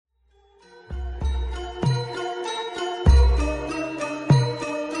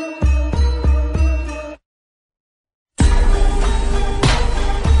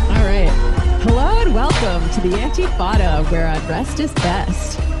to the Antifada, where unrest is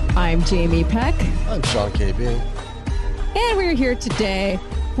best. I'm Jamie Peck. I'm Sean KB. And we're here today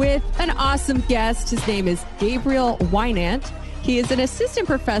with an awesome guest. His name is Gabriel Winant. He is an assistant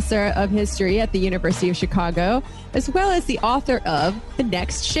professor of history at the University of Chicago, as well as the author of The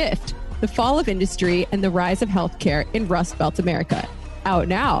Next Shift, The Fall of Industry and the Rise of Healthcare in Rust Belt America, out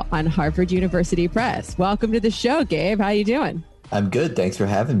now on Harvard University Press. Welcome to the show, Gabe. How you doing? I'm good. Thanks for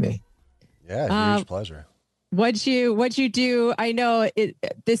having me. Yeah, huge pleasure. What'd you do? I know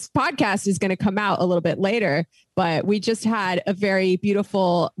this podcast is going to come out a little bit later, but we just had a very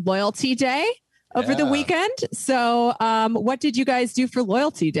beautiful loyalty day over the weekend. So what did you guys do for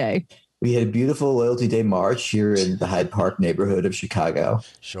Loyalty Day? We had a beautiful Loyalty Day march here in the Hyde Park neighborhood of Chicago.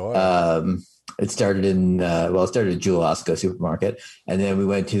 Sure. It started it started at Jewel Osco Supermarket, and then we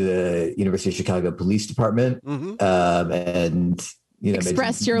went to the University of Chicago Police Department, and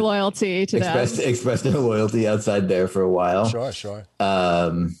Expressed your loyalty to them. Expressed their loyalty outside there for a while. Sure.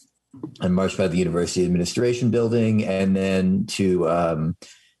 And marched by the University Administration Building, and then to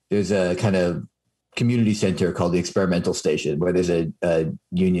there's a kind of community center called the Experimental Station, where there's a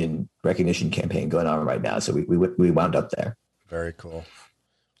union recognition campaign going on right now. So we wound up there. Very cool.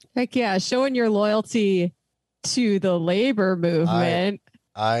 Heck yeah, showing your loyalty to the labor movement.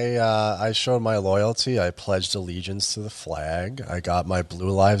 I showed my loyalty. I pledged allegiance to the flag. I got my Blue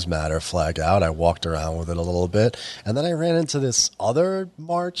Lives Matter flag out. I walked around with it a little bit. And then I ran into this other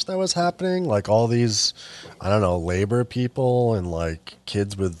march that was happening, like all these, labor people and like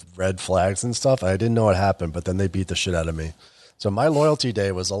kids with red flags and stuff. I didn't know what happened, but then they beat the shit out of me. So my loyalty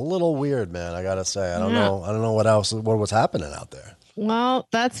day was a little weird, man. I got to say, I don't know what was happening out there. Well,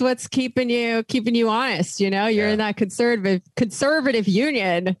 that's what's keeping you honest. You're in that conservative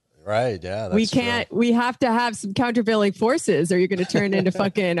union. Right. Yeah. That's we have to have some countervailing forces or you're going to turn into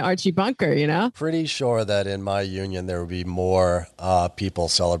fucking Archie Bunker, Pretty sure that in my union, there would be more people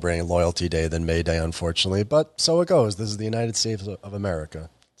celebrating Loyalty Day than May Day, unfortunately. But so it goes. This is the United States of America.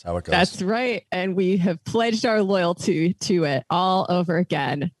 That's how it goes. That's right. And we have pledged our loyalty to it all over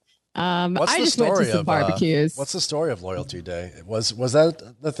again. I just went to some barbecues. What's the story of Loyalty Day? Was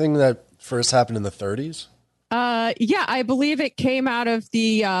that the thing that first happened in the 30s? Yeah, I believe it came out of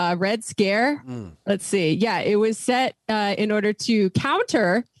the Red Scare. Let's see. Yeah, it was set in order to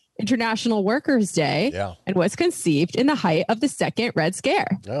counter International Workers' Day and was conceived in the height of the second Red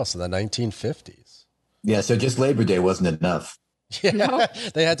Scare. Oh, so the 1950s. Yeah, so just Labor Day wasn't enough. Yeah, no.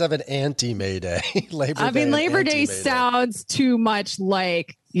 They had to have an anti-May Day. Labor Day sounds too much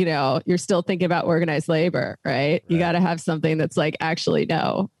like, you're still thinking about organized labor, right? You got to have something that's like, actually,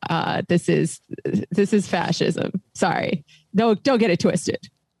 no, this is fascism. Sorry. No, don't get it twisted.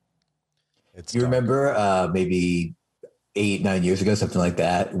 You remember maybe 8-9 years ago, something like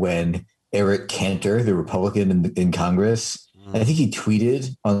that, when Eric Cantor, the Republican in Congress, I think he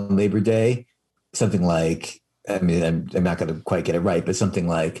tweeted on Labor Day something like, I'm not going to quite get it right, but something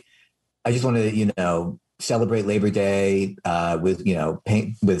like, I just want to, celebrate Labor Day by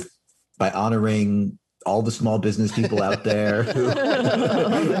honoring all the small business people out there.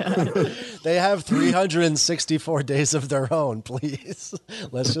 They have 364 days of their own, please.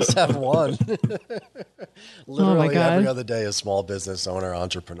 Let's just have one. Literally every other day is Small Business Owner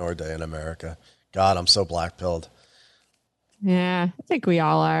Entrepreneur Day in America. God, I'm so black-pilled. Yeah, I think we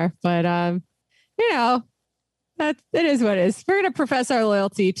all are. But, it is what it is. We're going to profess our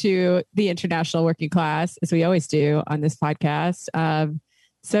loyalty to the international working class, as we always do on this podcast.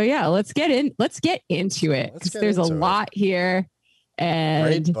 Let's get into it, because there's a lot here.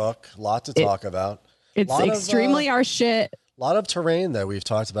 And great book, lot to talk about. It's extremely our shit. A lot of terrain that we've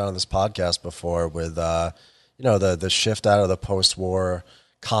talked about on this podcast before, with the shift out of the post-war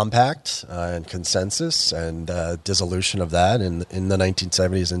compact and consensus and dissolution of that in the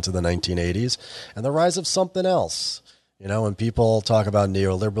 1970s into the 1980s, and the rise of something else. When people talk about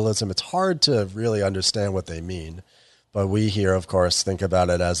neoliberalism, it's hard to really understand what they mean. But we here, of course, think about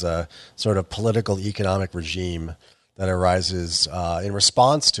it as a sort of political economic regime that arises in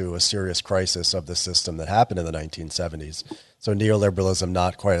response to a serious crisis of the system that happened in the 1970s. So neoliberalism,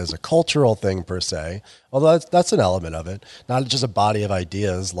 not quite as a cultural thing per se, although that's an element of it. Not just a body of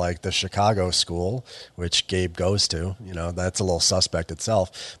ideas like the Chicago School, which Gabe goes to. That's a little suspect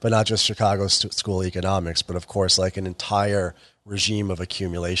itself. But not just Chicago School economics, but of course like an entire regime of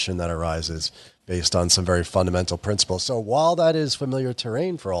accumulation that arises based on some very fundamental principles. So while that is familiar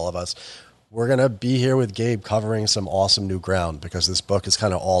terrain for all of us, we're going to be here with Gabe covering some awesome new ground, because this book is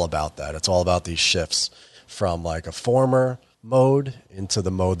kind of all about that. It's all about these shifts from like a former mode into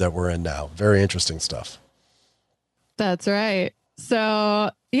the mode that we're in now. Very interesting stuff. That's right.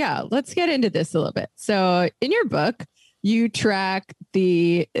 So, yeah, let's get into this a little bit. So, in your book, you track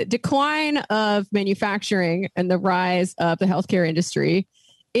the decline of manufacturing and the rise of the healthcare industry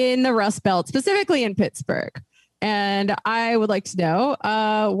in the Rust Belt, specifically in Pittsburgh. And I would like to know,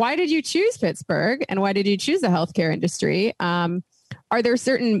 why did you choose Pittsburgh and why did you choose the healthcare industry? Are there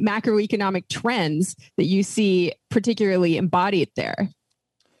certain macroeconomic trends that you see particularly embodied there?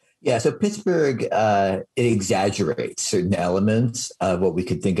 Yeah, so Pittsburgh, it exaggerates certain elements of what we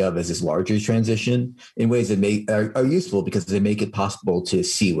could think of as this larger transition in ways that are useful because they make it possible to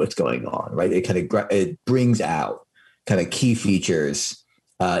see what's going on, right? It brings out kind of key features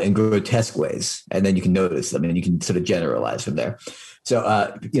in grotesque ways, and then you can notice them and you can sort of generalize from there.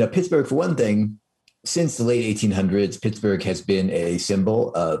 So, Pittsburgh, for one thing, since the late 1800s, Pittsburgh has been a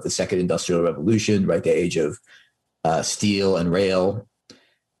symbol of the Second Industrial Revolution, right? The age of steel and rail.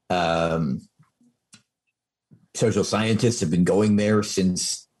 Social scientists have been going there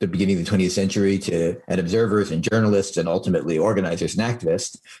since the beginning of the 20th century and observers and journalists and ultimately organizers and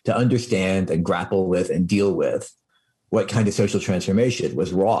activists to understand and grapple with and deal with what kind of social transformation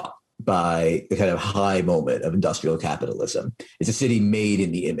was wrought by the kind of high moment of industrial capitalism. It's a city made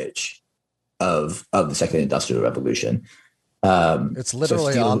in the image of the Second Industrial Revolution. It's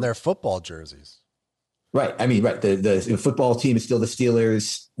literally on their football jerseys. Right. I mean, right. The football team is still the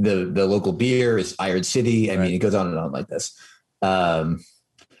Steelers. The local beer is Iron City. I mean, it goes on and on like this.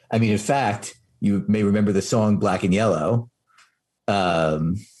 In fact, you may remember the song Black and Yellow.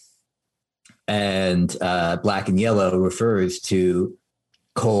 And Black and Yellow refers to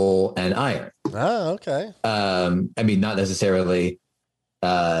coal and iron. Oh, okay. Not necessarily,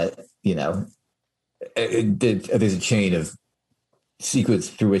 there's a chain of sequence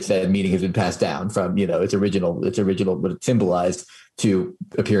through which that meaning has been passed down from its original what it symbolized to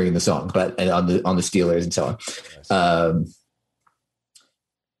appearing in the song, but and on the Steelers and so on.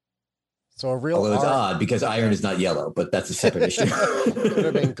 So a real although it's odd because iron is not yellow, but that's a separate issue. Could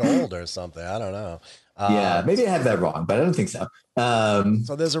have been gold or something. I don't know. Yeah, maybe I have that wrong, but I don't think so.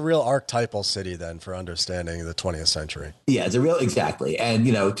 So there's a real archetypal city then for understanding the 20th century. Yeah, it's a real exactly. And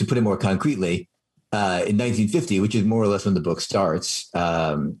to put it more concretely, in 1950, which is more or less when the book starts,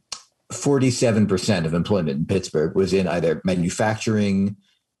 47% of employment in Pittsburgh was in either manufacturing,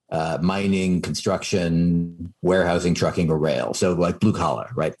 mining, construction, warehousing, trucking, or rail. So like blue collar,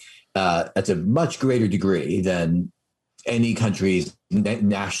 right? That's a much greater degree than any country's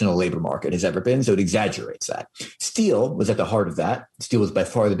national labor market has ever been. So it exaggerates that. Steel was at the heart of that. Steel was by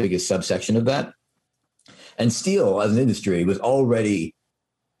far the biggest subsection of that. And steel as an industry was already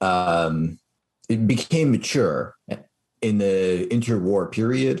it became mature in the interwar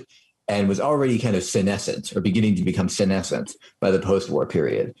period and was already kind of senescent or beginning to become senescent by the post-war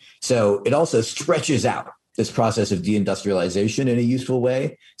period. So it also stretches out this process of deindustrialization in a useful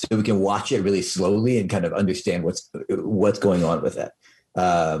way so we can watch it really slowly and kind of understand what's going on with it.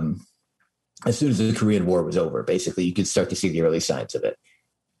 As soon as the Korean War was over, basically, you could start to see the early signs of it.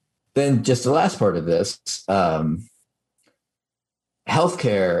 Then just the last part of this,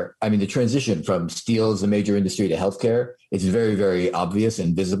 healthcare, the transition from steel as a major industry to healthcare is very, very obvious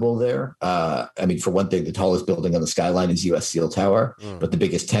and visible there. For one thing, the tallest building on the skyline is U.S. Steel Tower, but the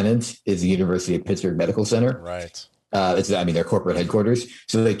biggest tenant is the University of Pittsburgh Medical Center. Right. It's their corporate headquarters.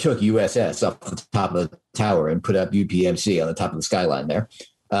 So they took USS off the top of the tower and put up UPMC on the top of the skyline there.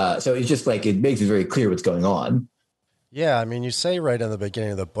 So it's just like, it makes it very clear what's going on. Yeah, you say right in the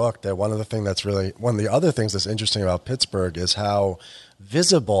beginning of the book that one of the other things that's interesting about Pittsburgh is how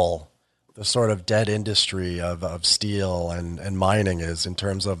visible the sort of dead industry of steel and mining is in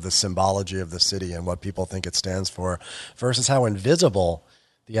terms of the symbology of the city and what people think it stands for versus how invisible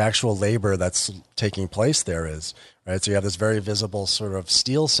the actual labor that's taking place there is, right? So you have this very visible sort of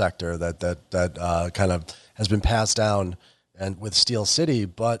steel sector that kind of has been passed down and with Steel City,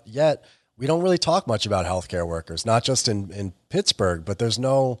 but yet we don't really talk much about healthcare workers, not just in Pittsburgh, but there's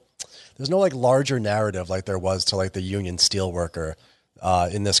no like larger narrative like there was to like the union steel worker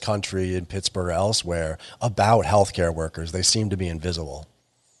in this country, in Pittsburgh or elsewhere, about healthcare workers. They seem to be invisible.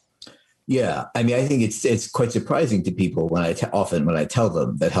 Yeah, I think it's quite surprising to people when I tell them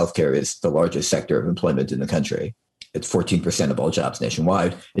that healthcare is the largest sector of employment in the country. It's 14% of all jobs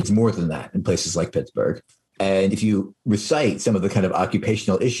nationwide. It's more than that in places like Pittsburgh. And if you recite some of the kind of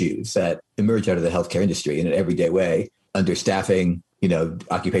occupational issues that emerge out of the healthcare industry in an everyday way, understaffing,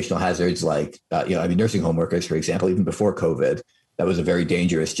 occupational hazards like, nursing home workers, for example, even before COVID, that was a very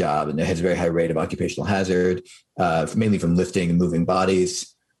dangerous job and it has a very high rate of occupational hazard, mainly from lifting and moving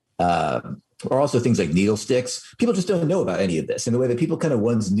bodies, or also things like needle sticks. People just don't know about any of this in the way that people kind of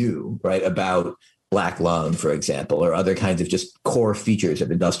once knew, right, about black lung, for example, or other kinds of just core features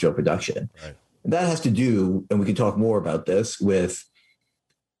of industrial production. Right. And that has to do, and we can talk more about this, with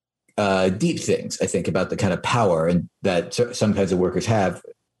deep things, I think, about the kind of power and that some kinds of workers have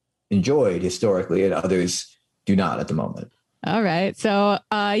enjoyed historically and others do not at the moment. All right. So,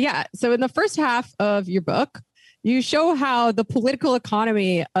 So in the first half of your book, you show how the political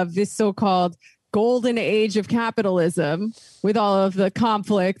economy of this so-called golden age of capitalism, with all of the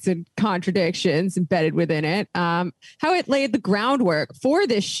conflicts and contradictions embedded within it, how it laid the groundwork for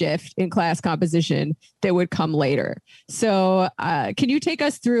this shift in class composition that would come later. So can you take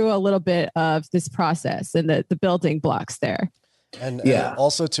us through a little bit of this process and the building blocks there? And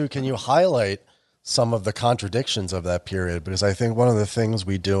also, too, can you highlight some of the contradictions of that period? Because I think one of the things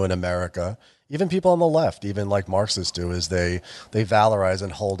we do in America, even people on the left, even like Marxists do, is they valorize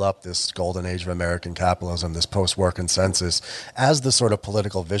and hold up this golden age of American capitalism, this post-war consensus, as the sort of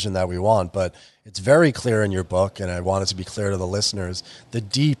political vision that we want. But it's very clear in your book, and I want it to be clear to the listeners, the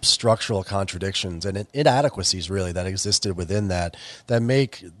deep structural contradictions and inadequacies really that existed within that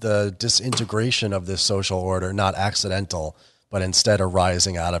make the disintegration of this social order not accidental, but instead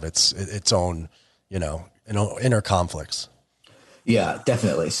arising out of its own, inner conflicts. Yeah,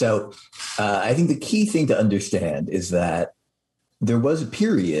 definitely. So I think the key thing to understand is that there was a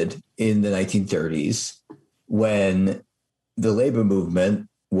period in the 1930s when the labor movement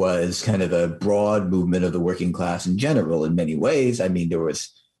was kind of a broad movement of the working class in general in many ways. I mean, there was,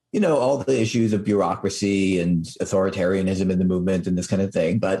 all the issues of bureaucracy and authoritarianism in the movement and this kind of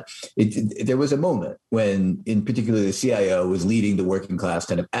thing. But there was a moment when, in particular, the CIO was leading the working class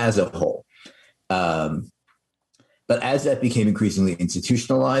kind of as a whole. But as that became increasingly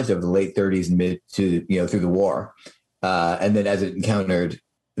institutionalized over the late 30s and through the war, and then as it encountered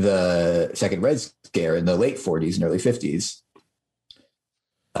the Second Red Scare in the late 40s and early 50s,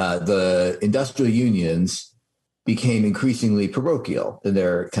 the industrial unions became increasingly parochial in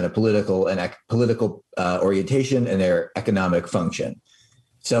their kind of political orientation and their economic function.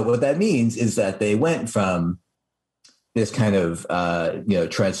 So what that means is that they went from this kind of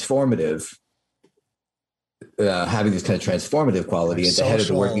transformative. Having this kind of transformative quality at the head of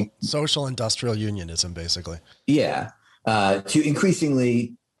the working social industrial unionism, basically. Yeah, to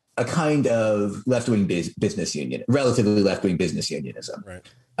increasingly a kind of left-wing business union, relatively left-wing business unionism. Right.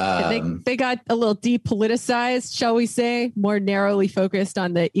 They got a little depoliticized, shall we say, more narrowly focused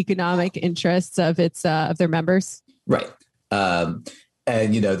on the economic interests of their members. Right.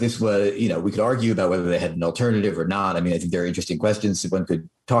 And, this was, we could argue about whether they had an alternative or not. I mean, I think there are interesting questions one could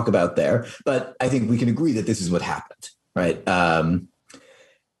talk about there, but I think we can agree that this is what happened, right?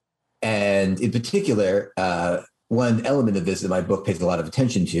 And in particular, one element of this that my book pays a lot of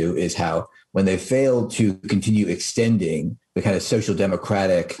attention to is how when they failed to continue extending the kind of social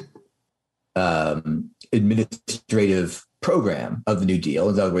democratic administrative program of the New Deal,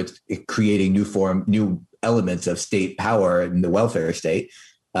 in other words, creating new elements of state power in the welfare state,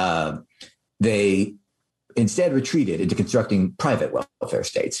 they instead retreated into constructing private welfare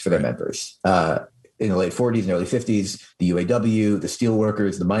states for their members. In the late 40s and early 50s, the UAW, the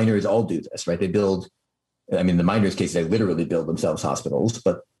steelworkers, the miners all do this, right? They build, in the miners' case, they literally build themselves hospitals,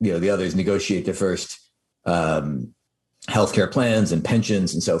 but the others negotiate their first healthcare plans and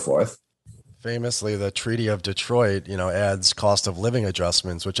pensions and so forth. Famously, the Treaty of Detroit, adds cost of living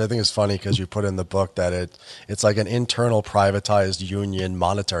adjustments, which I think is funny because you put in the book that it's like an internal privatized union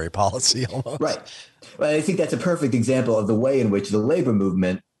monetary policy almost. Right. Well, I think that's a perfect example of the way in which the labor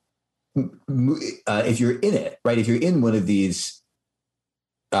movement, if you're in it, right, if you're in one of these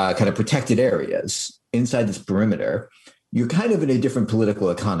kind of protected areas inside this perimeter, you're kind of in a different political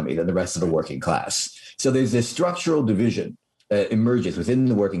economy than the rest of the working class. So there's this structural division emerges within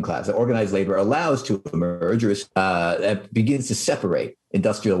the working class that organized labor allows to emerge, or that begins to separate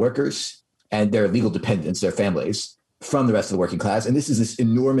industrial workers and their legal dependents, their families, from the rest of the working class. And this is this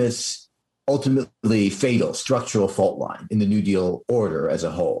enormous, ultimately fatal structural fault line in the New Deal order as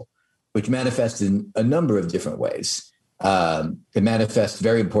a whole, which manifests in a number of different ways. It manifests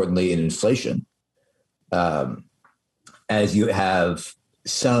very importantly in inflation, as you have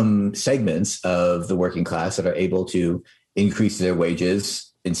some segments of the working class that are able to increase their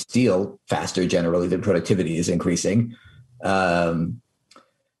wages in steel faster generally than productivity is increasing. And,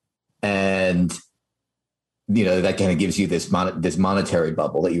 that kind of gives you this monetary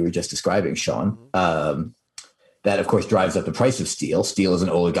bubble that you were just describing, Sean, that of course drives up the price of steel. Steel is an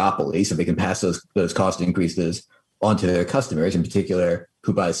oligopoly, so they can pass those cost increases onto their customers, in particular,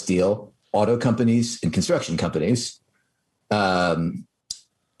 who buy steel, auto companies and construction companies.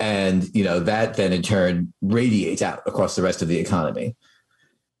 And, that then in turn radiates out across the rest of the economy.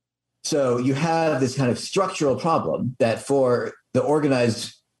 So you have this kind of structural problem that for the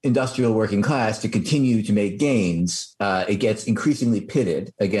organized industrial working class to continue to make gains, it gets increasingly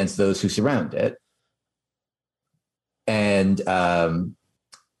pitted against those who surround it. And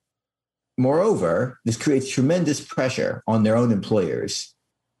moreover, this creates tremendous pressure on their own employers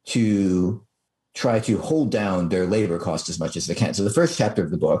to try to hold down their labor costs as much as they can. So the first chapter of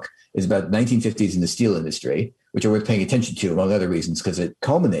the book is about 1950s in the steel industry, which are worth paying attention to, among other reasons, because it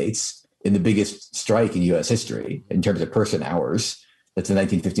culminates in the biggest strike in U.S. history in terms of person hours. That's the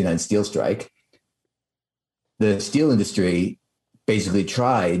 1959 steel strike. The steel industry basically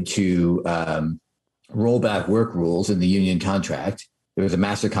tried to roll back work rules in the union contract. There was a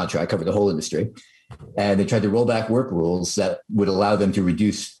master contract covered the whole industry. And they tried to roll back work rules that would allow them to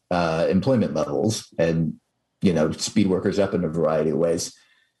reduce employment levels and, speed workers up in a variety of ways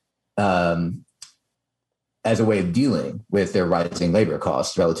as a way of dealing with their rising labor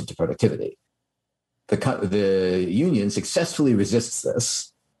costs relative to productivity. The union successfully resists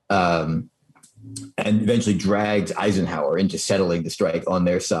this and eventually drags Eisenhower into settling the strike on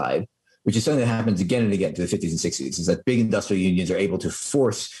their side, which is something that happens again and again to the 50s and 60s, is that big industrial unions are able to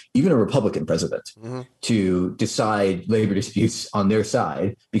force even a Republican president to decide labor disputes on their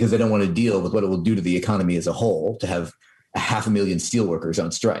side because they don't want to deal with what it will do to the economy as a whole to have 500,000 steelworkers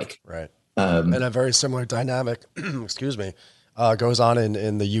on strike. Right. And a very similar dynamic, goes on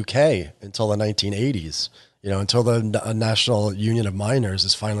in the UK until the 1980s. Until the National Union of Miners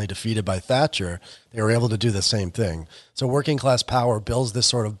is finally defeated by Thatcher, they were able to do the same thing. So working class power builds this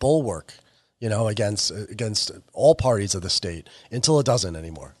sort of bulwark, against all parties of the state until it doesn't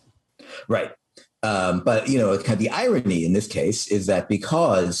anymore. Right. But, kind of the irony in this case is that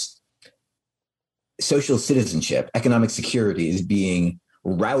because social citizenship, economic security is being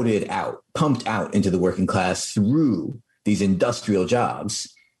routed out, pumped out into the working class through these industrial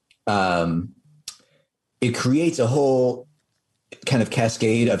jobs, it creates a whole kind of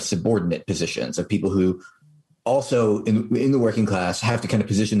cascade of subordinate positions of people who also in the working class have to kind of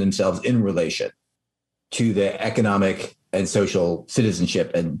position themselves in relation to the economic and social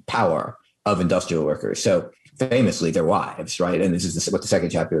citizenship and power of industrial workers. So famously, their wives, right? And this is what the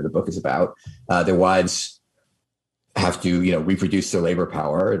second chapter of the book is about. Their wives have to, reproduce their labor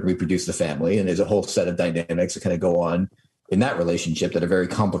power and reproduce the family. And there's a whole set of dynamics that kind of go on in that relationship that are very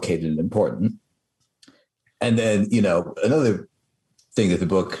complicated and important. And then, another thing that the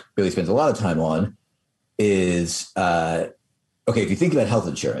book really spends a lot of time on is, if you think about health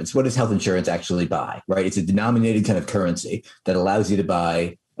insurance, what does health insurance actually buy, right? It's a denominated kind of currency that allows you to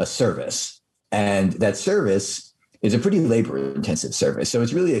buy a service. And that service is a pretty labor-intensive service. So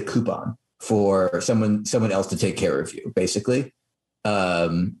it's really a coupon for someone else to take care of you, basically.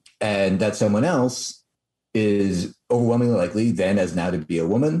 And that someone else is overwhelmingly likely then as now to be a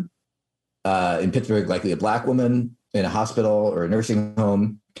woman. In Pittsburgh, likely a Black woman in a hospital or a nursing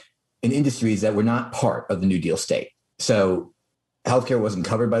home, in industries that were not part of the New Deal state. So healthcare wasn't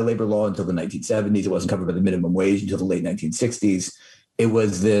covered by labor law until the 1970s. It wasn't covered by the minimum wage until the late 1960s. It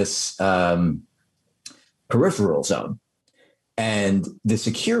was this peripheral zone. And the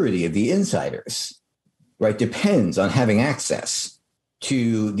security of the insiders, right, depends on having access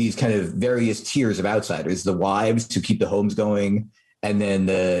to these kind of various tiers of outsiders, the wives to keep the homes going, and then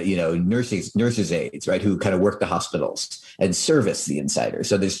the nurses aides, right, who kind of work the hospitals and service the insiders.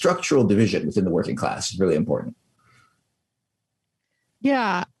 So the structural division within the working class is really important.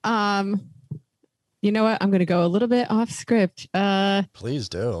 Yeah. You know what? I'm going to go a little bit off script. Please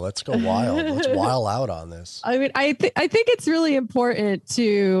do. Let's go wild. Let's wild out on this. I mean, I think it's really important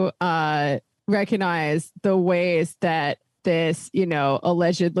to recognize the ways that this,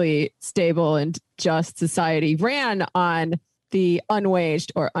 allegedly stable and just society ran on the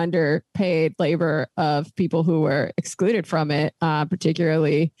unwaged or underpaid labor of people who were excluded from it,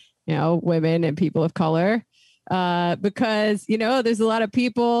 particularly, women and people of color. Because, there's a lot of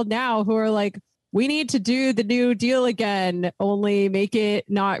people now who are like, we need to do the New Deal again, only make it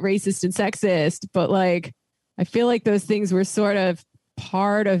not racist and sexist. But I feel like those things were sort of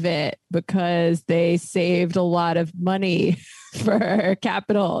part of it because they saved a lot of money for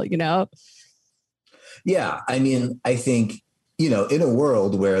capital, Yeah. I mean, I think, in a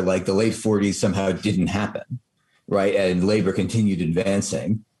world where the late 40s somehow didn't happen, right, and labor continued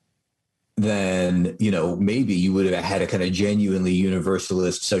advancing, then, maybe you would have had a kind of genuinely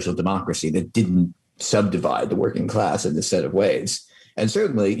universalist social democracy that didn't subdivide the working class in this set of ways. And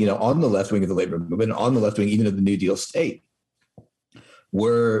certainly, on the left wing of the labor movement, on the left wing even of the New Deal state,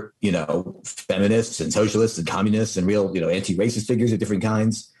 were, feminists and socialists and communists and real, anti-racist figures of different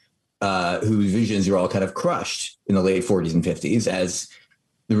kinds, whose visions are all kind of crushed in the late 40s and 50s as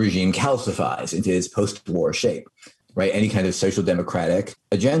the regime calcifies into its post-war shape, right? Any kind of social democratic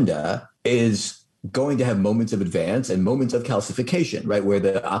agenda is going to have moments of advance and moments of calcification, right? Where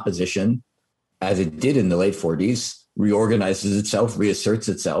the opposition, as it did in the late 40s, reorganizes itself, reasserts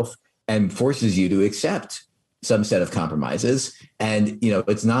itself, and forces you to accept some set of compromises. And,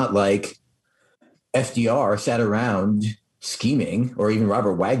 it's not like FDR sat around scheming, or even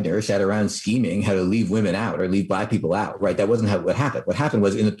Robert Wagner sat around scheming how to leave women out or leave Black people out, right? That wasn't what happened. What happened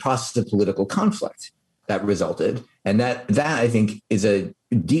was in the process of political conflict that resulted. And that I think is a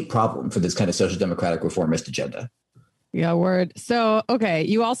deep problem for this kind of social democratic reformist agenda. Yeah, word. So, okay.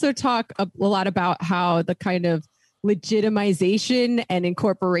 You also talk a lot about how the kind of legitimization and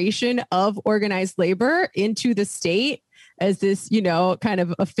incorporation of organized labor into the state as this, kind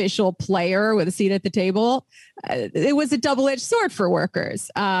of official player with a seat at the table. It was a double-edged sword for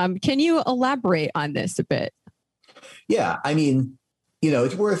workers. Can you elaborate on this a bit? Yeah, I mean,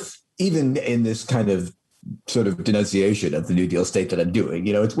 it's worth, even in this kind of sort of denunciation of the New Deal state that I'm doing,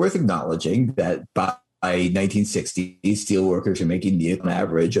 it's worth acknowledging that by 1960, steel workers are making an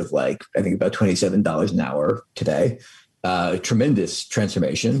average of I think about $27 an hour today. Tremendous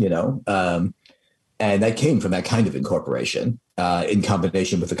transformation, and that came from that kind of incorporation in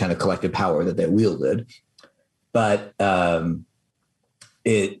combination with the kind of collective power that they wielded. But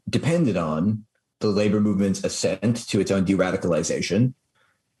it depended on the labor movement's ascent to its own de-radicalization.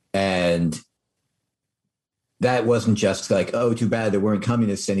 And that wasn't just oh, too bad there weren't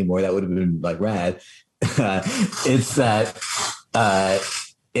communists anymore. That would have been rad. It's that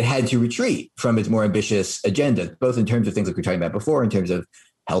it had to retreat from its more ambitious agenda, both in terms of things like we were talking about before, in terms of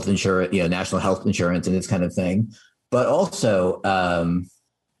health insurance, national health insurance and this kind of thing. But also, the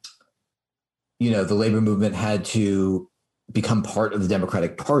labor movement had to become part of the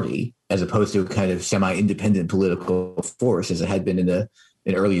Democratic Party as opposed to a kind of semi-independent political force as it had been in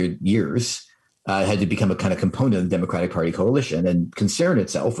earlier years. It had to become a kind of component of the Democratic Party coalition and concern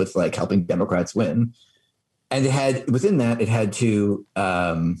itself with helping Democrats win. And it had to,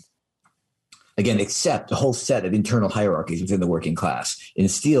 again, accept a whole set of internal hierarchies within the working class. In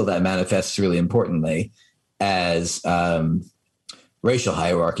steel, that manifests really importantly as racial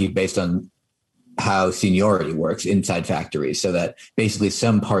hierarchy based on how seniority works inside factories, so that basically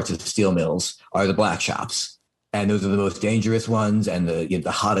some parts of steel mills are the black shops. And those are the most dangerous ones and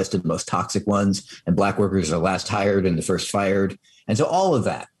the hottest and most toxic ones. And Black workers are last hired and the first fired. And so all of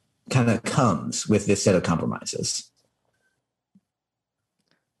that kind of comes with this set of compromises.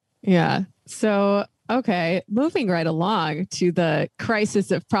 Yeah. So, okay, moving right along to the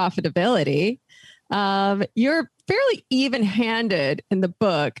crisis of profitability. You're fairly even-handed in the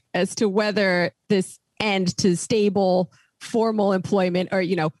book as to whether this end to stable formal employment or,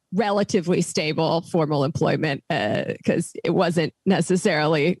 relatively stable formal employment, because it wasn't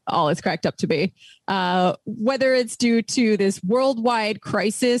necessarily all it's cracked up to be, whether it's due to this worldwide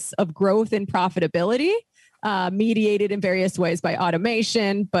crisis of growth and profitability, mediated in various ways by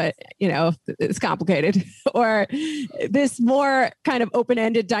automation, but, it's complicated, or this more kind of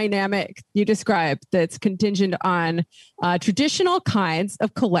open-ended dynamic you described that's contingent on traditional kinds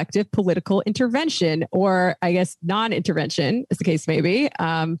of collective political intervention, or I guess non-intervention, as the case may be,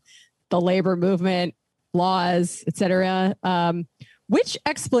 the labor movement, laws, et cetera. Which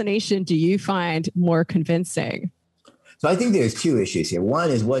explanation do you find more convincing? So I think there's two issues here.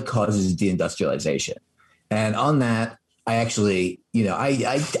 One is what causes deindustrialization. And on that, I actually,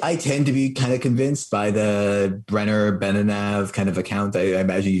 I tend to be kind of convinced by the Brenner Beninav kind of account I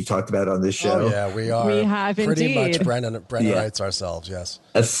imagine you've talked about on this show. Oh, yeah, we are. We have pretty indeed. much Brennerites ourselves, yes.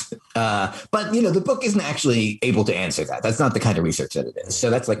 But, the book isn't actually able to answer that. That's not the kind of research that it is. So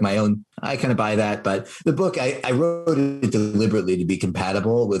that's my own, I kind of buy that. But the book, I wrote it deliberately to be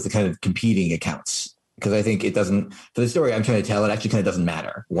compatible with the kind of competing accounts. Because I think it doesn't, for the story I'm trying to tell, it actually kind of doesn't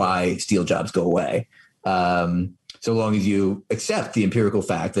matter why steel jobs go away. So long as you accept the empirical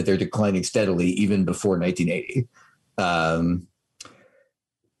fact that they're declining steadily even before 1980.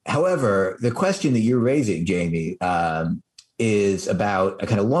 However, the question that you're raising, Jamie, is about a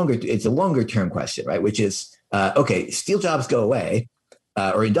kind of longer term question, right? Which is, okay, steel jobs go away,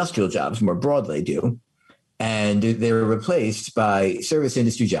 or industrial jobs more broadly do, and they're replaced by service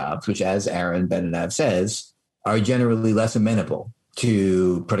industry jobs, which, as Aaron Beninav says, are generally less amenable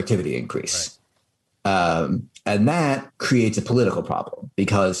to productivity increase. Right. And that creates a political problem,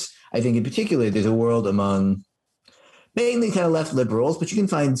 because I think in particular, there's a world among mainly kind of left liberals, but you can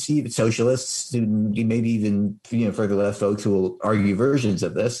find socialists, maybe even further left folks who will argue versions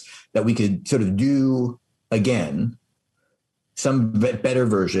of this, that we could sort of do again some better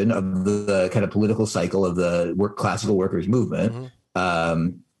version of the kind of political cycle of the classical workers movement,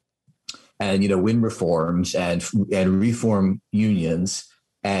 and win reforms and reform unions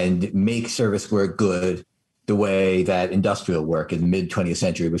and make service work good the way that industrial work in the mid 20th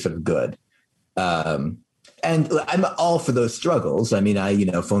century was sort of good. And I'm all for those struggles. I mean, I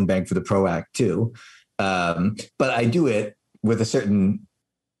phone bang for the PRO Act too, but I do it with a certain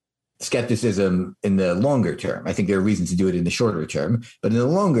skepticism in the longer term. I think there are reasons to do it in the shorter term, but in the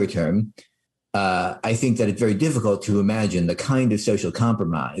longer term, I think that it's very difficult to imagine the kind of social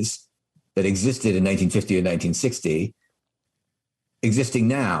compromise that existed in 1950 or 1960 existing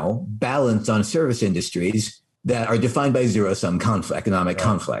now, balanced on service industries that are defined by zero-sum conflict, economic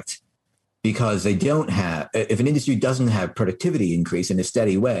conflict, because they don't have, if an industry doesn't have productivity increase in a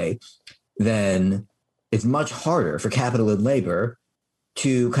steady way, then it's much harder for capital and labor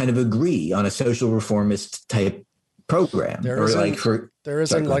to kind of agree on a social reformist type program. There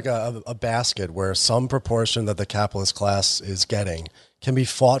isn't like a basket where some proportion that the capitalist class is getting can be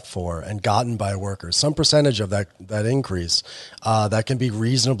fought for and gotten by workers, some percentage of that increase that can be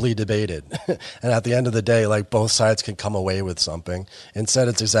reasonably debated. And at the end of the day, like, both sides can come away with something. Instead,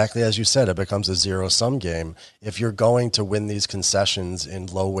 it's exactly as you said, it becomes a zero-sum game. If you're going to win these concessions in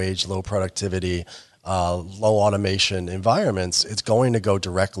low wage, low productivity, low automation environments, it's going to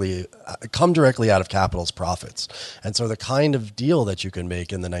come directly out of capital's profits. And so the kind of deal that you can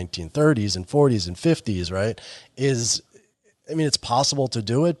make in the 1930s and 40s and 50s, right, is, I mean, it's possible to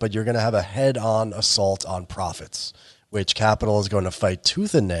do it, but you're going to have a head-on assault on profits, which capital is going to fight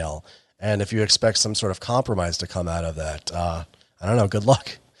tooth and nail. And if you expect some sort of compromise to come out of that, I don't know, good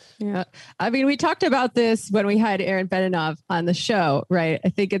luck. Yeah. I mean, we talked about this when we had Aaron Beninoff on the show, right? I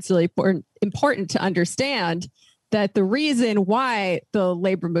think it's really important to understand that the reason why the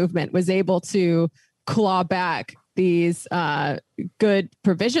labor movement was able to claw back these good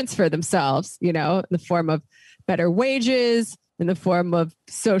provisions for themselves, in the form of better wages, in the form of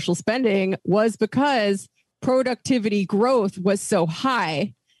social spending, was because productivity growth was so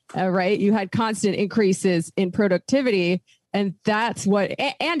high, right? You had constant increases in productivity. And that's what,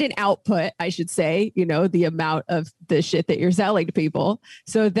 and in output, I should say, the amount of the shit that you're selling to people.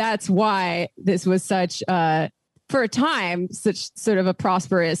 So that's why this was such, for a time, such sort of a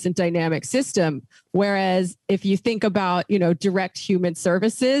prosperous and dynamic system. Whereas if you think about, direct human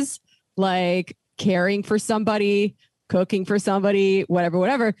services, like caring for somebody, cooking for somebody,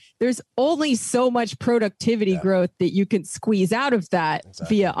 whatever, there's only so much productivity growth that you can squeeze out of that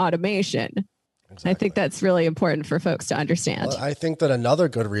via automation. Exactly. I think that's really important for folks to understand. Well, I think that another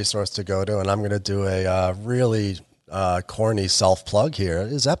good resource to go to, and I'm going to do a really corny self-plug here,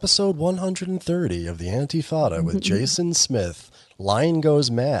 is episode 130 of the Antifada with Jason Smith, Line Goes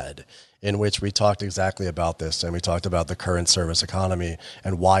Mad, in which we talked exactly about this. And we talked about the current service economy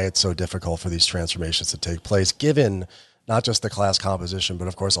and why it's so difficult for these transformations to take place, given not just the class composition, but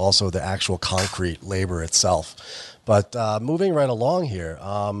of course also the actual concrete labor itself. But moving right along here,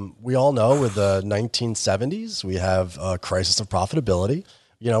 we all know with the 1970s, we have a crisis of profitability.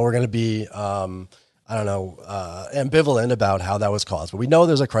 We're going to be, ambivalent about how that was caused. But we know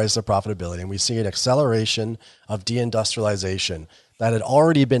there's a crisis of profitability, and we see an acceleration of deindustrialization that had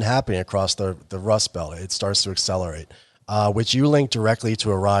already been happening across the Rust Belt. It starts to accelerate, which you link directly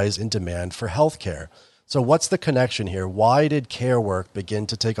to a rise in demand for healthcare. So what's the connection here? Why did care work begin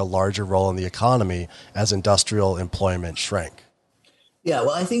to take a larger role in the economy as industrial employment shrank? Yeah,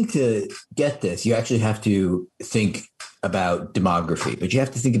 well, I think to get this, you actually have to think about demography, but you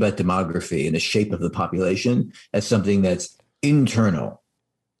have to think about demography and the shape of the population as something that's internal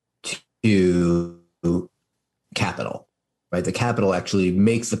to capital. Right, the capital actually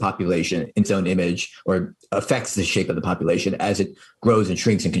makes the population its own image, or affects the shape of the population as it grows and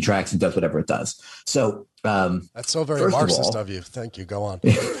shrinks and contracts and does whatever it does. So that's so very Marxist of you. Thank you. Go on.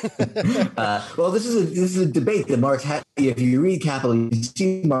 Well, this is a debate that Marx had. If you read Capital, you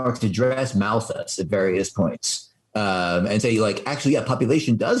see Marx address Malthus at various points and say, actually,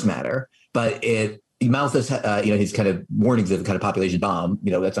 population does matter, but Malthus, his kind of warnings of the kind of population bomb.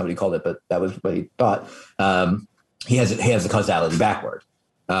 That's not what he called it, but that was what he thought. He has the causality backward.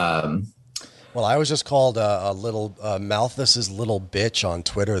 Well, I was just called a little Malthus's little bitch on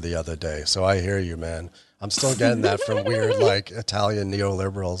Twitter the other day. So I hear you, man. I'm still getting that from weird, Italian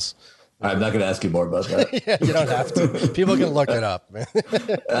neoliberals. I'm not going to ask you more about that. Yeah, you don't have to. People can look it up, man.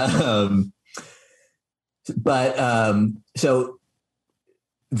 So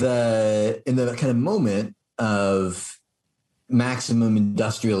in the kind of moment of maximum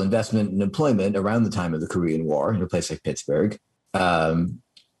industrial investment and employment around the time of the Korean War in a place like Pittsburgh, when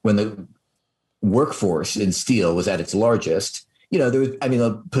the workforce in steel was at its largest, there was,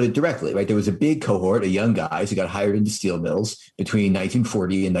 I'll put it directly, right? There was a big cohort of young guys who got hired into steel mills between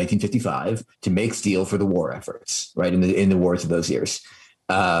 1940 and 1955 to make steel for the war efforts, right? In the wars of those years.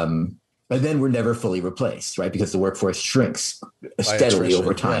 But then we're never fully replaced, right? Because the workforce shrinks steadily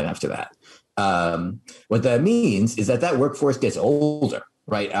over time after that. What that means is that workforce gets older,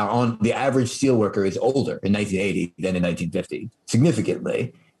 right? On the average steel worker is older in 1980 than in 1950,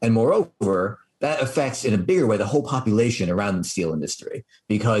 significantly. And moreover, that affects in a bigger way the whole population around the steel industry,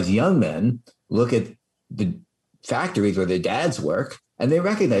 because young men look at the factories where their dads work and they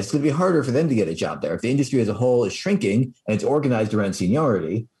recognize it's going to be harder for them to get a job there. If the industry as a whole is shrinking and it's organized around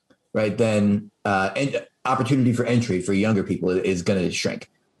seniority, right, then and opportunity for entry for younger people is going to shrink.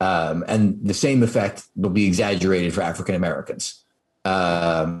 And the same effect will be exaggerated for African Americans.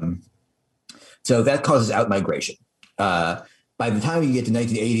 So that causes outmigration. By the time you get to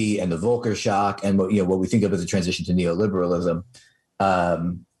 1980 and the Volcker shock and what we think of as a transition to neoliberalism,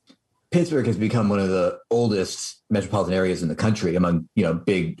 Pittsburgh has become one of the oldest metropolitan areas in the country among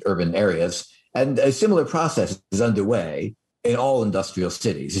big urban areas, and a similar process is underway in all industrial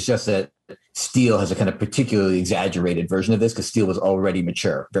cities. It's just that steel has a kind of particularly exaggerated version of this because steel was already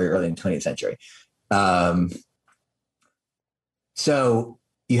mature very early in the 20th century. So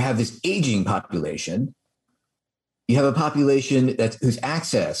you have this aging population. You have a population whose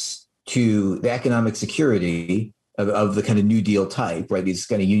access to the economic security of the kind of New Deal type, right, these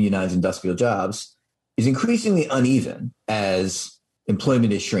kind of unionized industrial jobs, is increasingly uneven as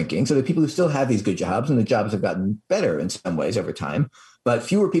employment is shrinking. So the people who still have these good jobs, and the jobs have gotten better in some ways over time, but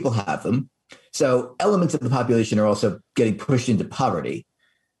fewer people have them. So elements of the population are also getting pushed into poverty.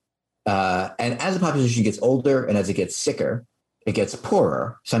 And as the population gets older and as it gets sicker, it gets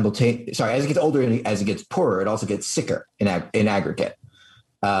poorer as it gets older and as it gets poorer, it also gets sicker in aggregate.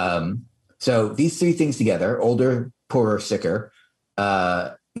 So these three things together, older, poorer, sicker,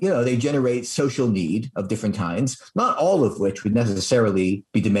 they generate social need of different kinds, not all of which would necessarily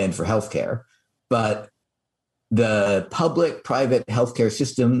be demand for healthcare, but the public-private healthcare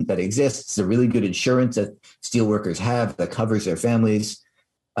system that exists, the really good insurance that steelworkers have that covers their families,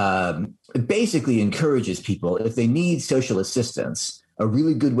 it basically encourages people, if they need social assistance, a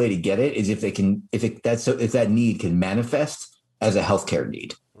really good way to get it is if that need can manifest as a healthcare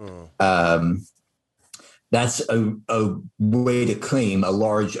need. That's a way to claim a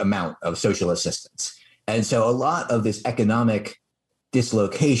large amount of social assistance. And so a lot of this economic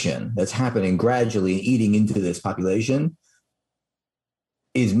dislocation that's happening gradually and eating into this population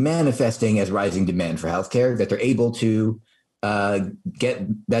is manifesting as rising demand for healthcare, that they're able to get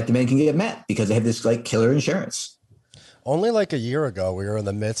that demand can get met because they have this killer insurance. Only like a year ago, we were in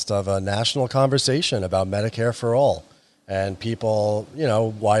the midst of a national conversation about Medicare for all. And people,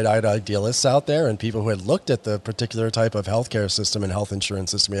 wide-eyed idealists out there and people who had looked at the particular type of healthcare system and health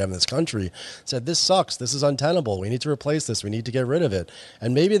insurance system we have in this country said, this sucks. This is untenable. We need to replace this. We need to get rid of it.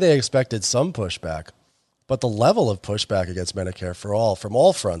 And maybe they expected some pushback. But the level of pushback against Medicare for all from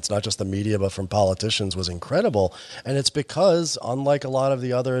all fronts, not just the media, but from politicians, was incredible. And it's because, unlike a lot of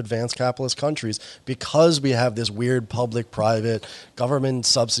the other advanced capitalist countries, because we have this weird public-private government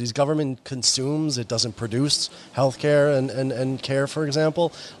subsidies, government consumes, it doesn't produce healthcare and care, for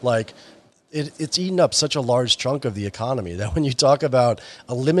example, it's eaten up such a large chunk of the economy that when you talk about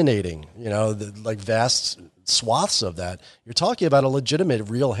eliminating, vast swaths of that, you're talking about a legitimate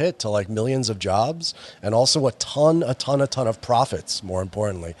real hit to millions of jobs and also a ton of profits, more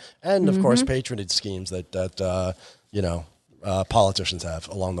importantly. And of course, patronage schemes that politicians have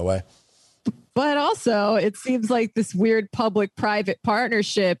along the way. But also it seems like this weird public-private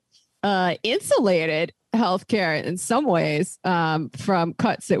partnership insulated healthcare in some ways from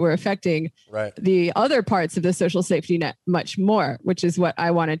cuts that were affecting the other parts of the social safety net much more, which is what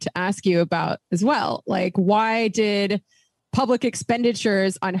I wanted to ask you about as well. Why did public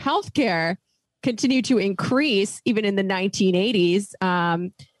expenditures on healthcare continue to increase even in the 1980s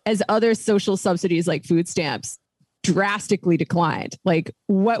as other social subsidies like food stamps drastically declined?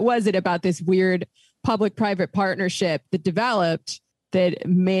 What was it about this weird public-private partnership that developed that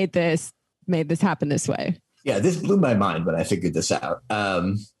made this happen this way? Yeah, this blew my mind when I figured this out.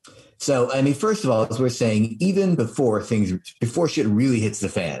 First of all, as we're saying, even before shit really hits the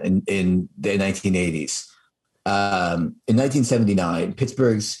fan in the 1980s, in 1979,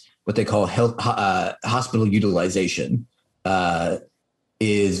 Pittsburgh's what they call hospital utilization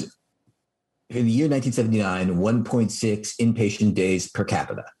is, in the year 1979, 1.6 inpatient days per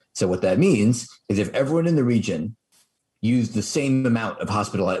capita. So what that means is if everyone in the region used the same amount of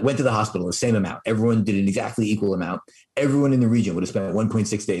went to the hospital, the same amount. Everyone did an exactly equal amount. Everyone in the region would have spent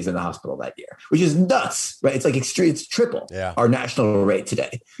 1.6 days in the hospital that year, which is nuts, right? It's like extreme, it's triple our national rate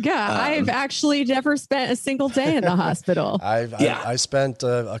today. Yeah, I've actually never spent a single day in the hospital. I spent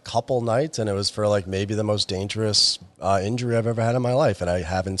a couple nights, and it was for like maybe the most dangerous injury I've ever had in my life, and I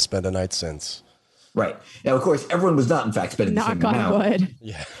haven't spent a night since. Right. Now, of course, everyone was not, in fact, spending the same amount. Knock on wood.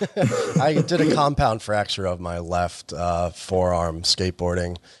 Yeah. I did a compound fracture of my left forearm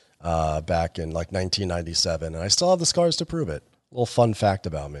skateboarding back in like 1997, and I still have the scars to prove it. A little fun fact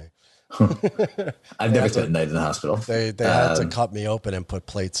about me. I've never spent a night in the hospital. They had to cut me open and put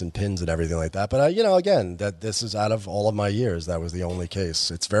plates and pins and everything like that. But again, that this is out of all of my years, that was the only case.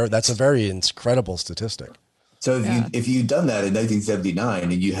 That's a very incredible statistic. So if you'd done that in 1979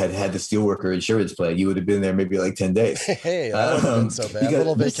 and you had the steelworker insurance plan, you would have been there maybe like 10 days. Hey, that would have been so bad. A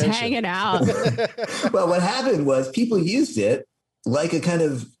little vacation. Just hanging out. Well, what happened was people used it like a kind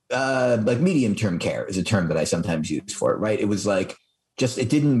of like medium-term care is a term that I sometimes use for it, right? It was like it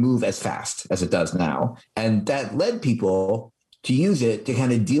didn't move as fast as it does now. And that led people to use it to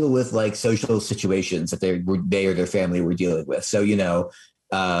kind of deal with like social situations that they or their family were dealing with. So,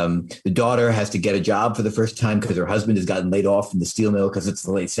 the daughter has to get a job for the first time because her husband has gotten laid off from the steel mill because it's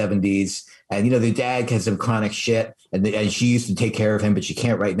the late 70s. And, the dad has some chronic shit and she used to take care of him, but she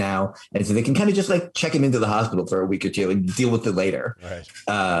can't right now. And so they can kind of just like check him into the hospital for a week or two and deal with it later. Right.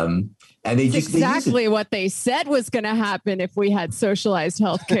 And they just exactly what they said was going to happen if we had socialized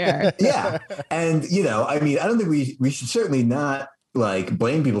healthcare. Yeah. And, I don't think we should certainly not like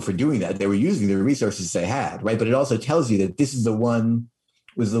blame people for doing that. They were using the resources they had. Right. But it also tells you that this is the one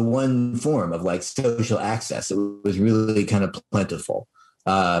form of like social access that was really kind of plentiful.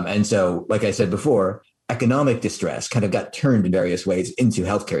 And so, like I said before, economic distress kind of got turned in various ways into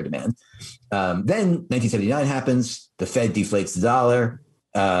healthcare demand. Then 1979 happens, the Fed deflates the dollar.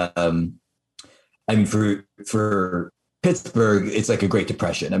 For Pittsburgh, it's like a Great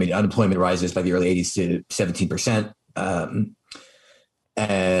Depression. Unemployment rises by the early 80s to 17%.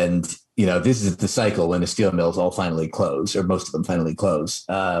 And this is the cycle when the steel mills all finally close, or most of them finally close.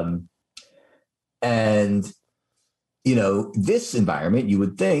 This environment you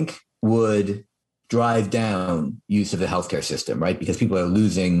would think would drive down use of the healthcare system, right? Because people are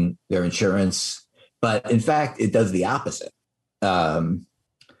losing their insurance. But in fact, it does the opposite for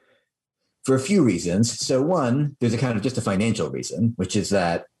a few reasons. So one, there's a kind of just a financial reason, which is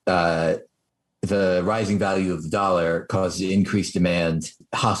that the rising value of the dollar causes increased demand.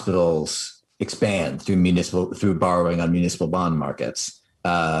 Hospitals expand through borrowing on municipal bond markets.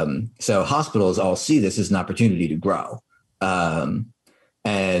 So hospitals all see this as an opportunity to grow.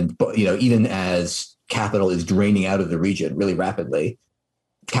 Even as capital is draining out of the region really rapidly,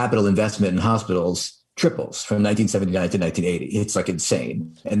 capital investment in hospitals triples from 1979 to 1980. It's like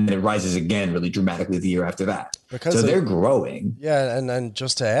insane. And then it rises again really dramatically the year after that. So they're growing. Yeah. And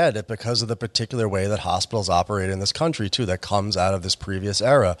just to add, because of the particular way that hospitals operate in this country too, that comes out of this previous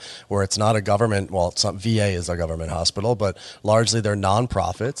era where it's not a government, VA is a government hospital, but largely they're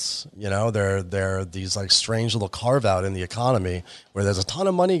nonprofits. They're these like strange little carve out in the economy where there's a ton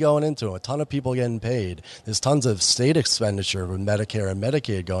of money going into them, a ton of people getting paid. There's tons of state expenditure with Medicare and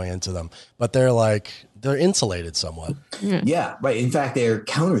Medicaid going into them, but they're insulated somewhat. Yeah, right. In fact, they're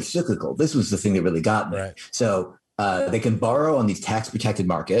counter-cyclical. This was the thing that really got me. Right. So they can borrow on these tax-protected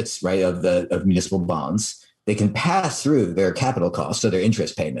markets, right, of municipal bonds. They can pass through their capital costs, so their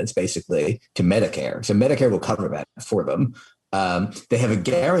interest payments, basically, to Medicare. So Medicare will cover that for them. They have a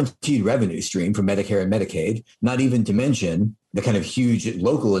guaranteed revenue stream from Medicare and Medicaid, not even to mention the kind of huge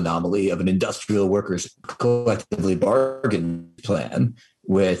local anomaly of an industrial workers collectively bargain plan,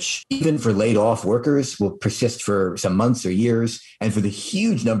 which even for laid off workers will persist for some months or years. And for the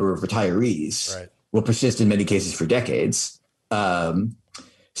huge number of retirees will persist in many cases for decades.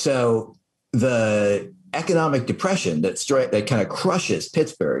 So the economic depression that kind of crushes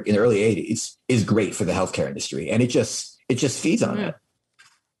Pittsburgh in the early 80s is great for the healthcare industry. And it just feeds on it.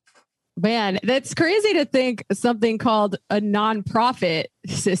 Man, that's crazy to think something called a nonprofit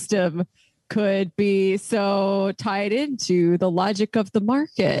system could be so tied into the logic of the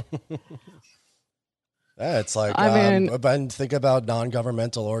market. Yeah, it's like, think about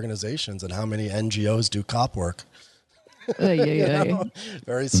non-governmental organizations and how many NGOs do cop work.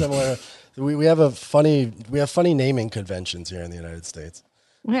 Very similar. We have funny naming conventions here in the United States.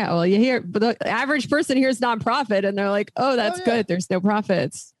 Yeah, well, you hear, but the average person hears nonprofit and they're like, "Oh, that's good. There's no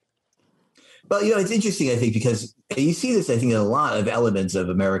profits." Well, it's interesting, I think, because you see this, I think, in a lot of elements of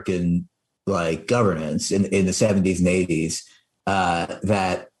American like governance in the 70s and 80s,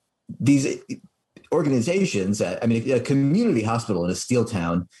 that these organizations, a community hospital in a steel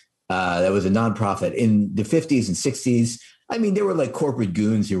town that was a nonprofit in the 50s and 60s. I mean, there were like corporate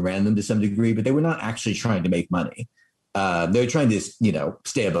goons who ran them to some degree, but they were not actually trying to make money. They were trying to,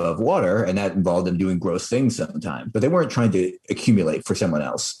 stay above water, and that involved them doing gross things sometimes, but they weren't trying to accumulate for someone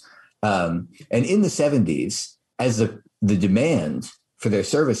else. And in the 70s, as the demand for their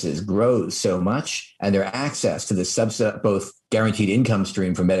services grows so much, and their access to the both guaranteed income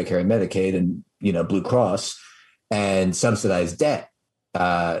stream from Medicare and Medicaid and, Blue Cross and subsidized debt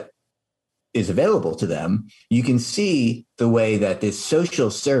is available to them, you can see the way that this social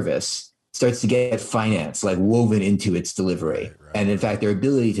service starts to get finance like woven into its delivery. Right. And in fact, their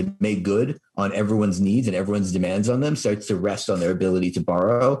ability to make good on everyone's needs and everyone's demands on them starts to rest on their ability to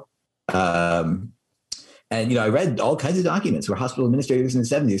borrow. And, I read all kinds of documents where hospital administrators in the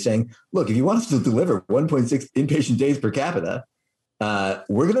 70s saying, look, if you want us to deliver 1.6 inpatient days per capita,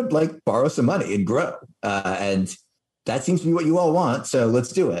 we're going to borrow some money and grow. And that seems to be what you all want. So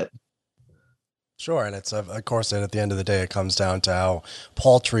let's do it. Sure. And it's, of course, at the end of the day, it comes down to how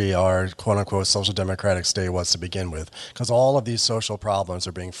paltry our quote unquote social democratic state was to begin with, because all of these social problems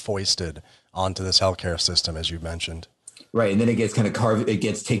are being foisted onto this healthcare system, as you mentioned. Right. And then it gets kind of it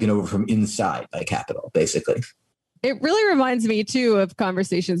gets taken over from inside by capital, basically. It really reminds me, too, of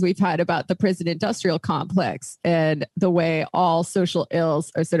conversations we've had about the prison industrial complex and the way all social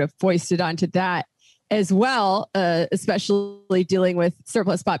ills are sort of foisted onto that as well, especially dealing with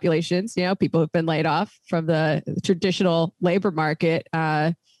surplus populations, people who've been laid off from the traditional labor market,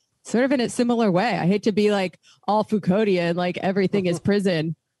 sort of in a similar way. I hate to be like all Foucauldian, like everything is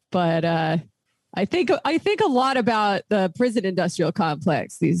prison, but I think a lot about the prison industrial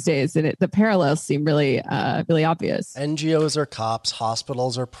complex these days, and the parallels seem really, really obvious. NGOs are cops,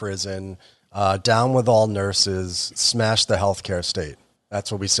 hospitals are prison, down with all nurses, smash the healthcare state.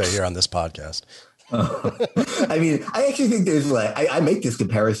 That's what we say here on this podcast. I mean, I actually think there's I make this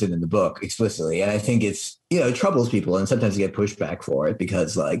comparison in the book explicitly, and I think it's, it troubles people, and sometimes you get pushback for it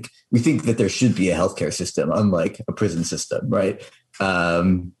because we think that there should be a healthcare system, unlike a prison system, right?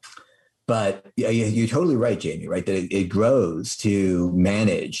 But you're totally right, Jamie, right? That it grows to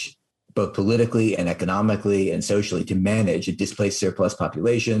manage both politically and economically and socially, to manage a displaced surplus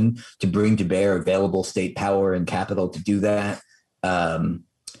population, to bring to bear available state power and capital to do that.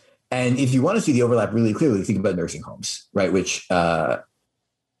 And if you want to see the overlap really clearly, think about nursing homes, right? Which are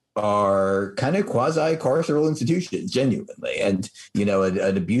kind of quasi-carceral institutions, genuinely. And,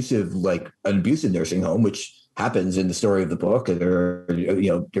 an abusive nursing home, which happens in the story of the book. There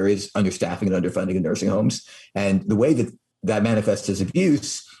is understaffing and underfunding in nursing homes. And the way that manifests as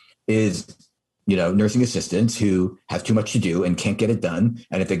abuse is, nursing assistants who have too much to do and can't get it done.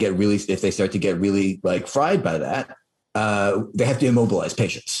 And if they start to get really fried by that, they have to immobilize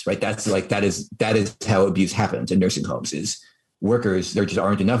patients, right? That is how abuse happens in nursing homes. Is workers, there just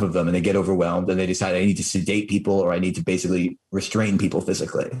aren't enough of them, and they get overwhelmed, and they decide, I need to sedate people, or I need to basically restrain people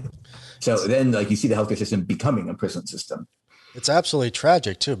physically. So then, you see the healthcare system becoming a prison system. It's absolutely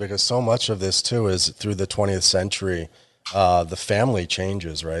tragic too, because so much of this too is through the 20th century. The family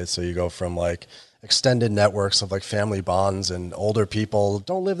changes, right? So you go from extended networks of family bonds, and older people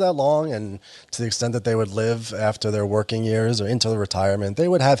don't live that long, and to the extent that they would live after their working years or into the retirement, they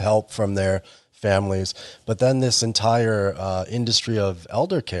would have help from their families. But then this entire industry of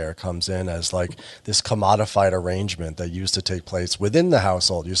elder care comes in as this commodified arrangement that used to take place within the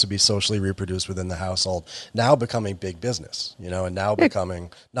household, used to be socially reproduced within the household, now becoming big business, and now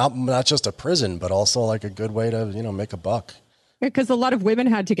becoming not just a prison, but also a good way to, make a buck. Because a lot of women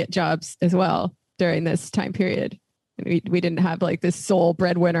had to get jobs as well during this time period. We didn't have this sole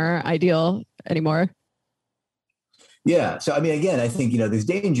breadwinner ideal anymore. Yeah. So, again, I think, there's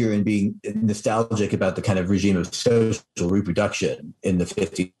danger in being nostalgic about the kind of regime of social reproduction in the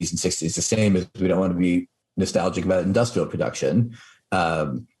 50s and 60s, the same as we don't want to be nostalgic about industrial production,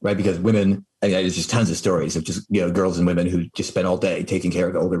 right? Because women, there's just tons of stories of just, girls and women who just spend all day taking care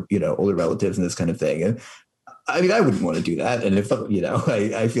of older relatives and this kind of thing. And I wouldn't want to do that. And if,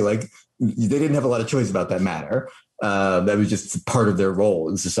 I feel like they didn't have a lot of choice about that matter. That was just part of their role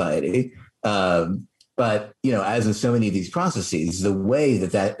in society. But, as with so many of these processes, the way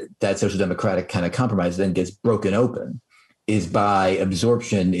that social democratic kind of compromise then gets broken open is by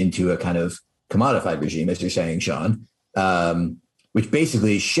absorption into a kind of commodified regime, as you're saying, Sean, which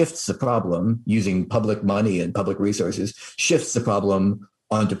basically shifts the problem using public money and public resources, shifts the problem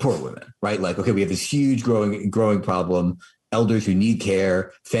onto poor women, right? Okay, we have this huge growing problem, elders who need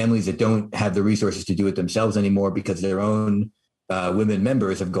care, families that don't have the resources to do it themselves anymore because their own women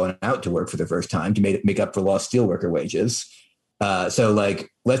members have gone out to work for the first time to make up for lost steelworker wages. So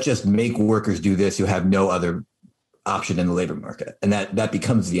like, let's just make workers do this who have no other option in the labor market. And that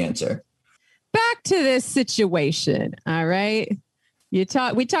becomes the answer. Back to this situation. All right. We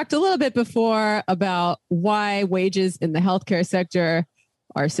talked a little bit before about why wages in the healthcare sector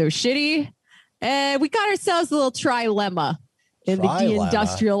are so shitty. And we got ourselves a little trilemma in the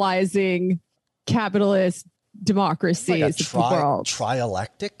deindustrializing capitalist democracies like of the world.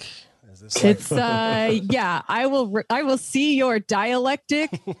 Trialectic? It's yeah. I will see your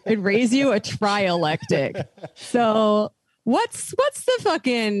dialectic and raise you a trialectic. So what's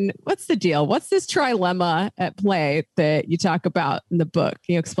the deal? What's this trilemma at play that you talk about in the book?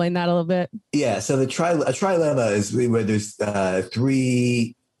 Can you explain that a little bit? Yeah. So a trilemma is where there's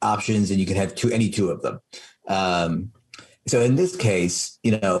three options and you can have any two of them. So in this case,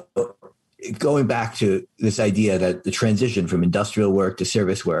 going back to this idea that the transition from industrial work to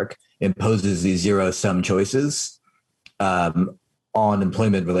service work imposes these zero-sum choices on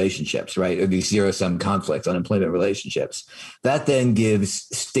employment relationships, right? Or these zero-sum conflicts on employment relationships. That then gives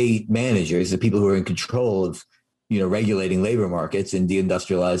state managers, the people who are in control of, regulating labor markets and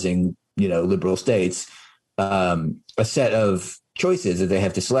deindustrializing, liberal states, a set of choices that they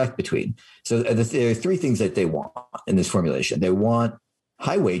have to select between. So there are three things that they want in this formulation. They want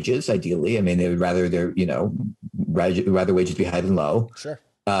high wages, ideally. I mean, they would rather wages be high than low. Sure.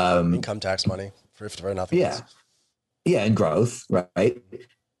 Income tax money for nothing. Yeah. Else. Yeah. And growth. Right.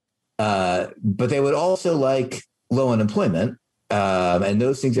 But they would also like low unemployment. And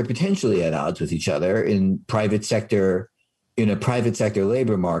those things are potentially at odds with each other in a private sector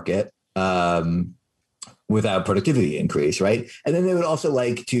labor market, without productivity increase. Right. And then they would also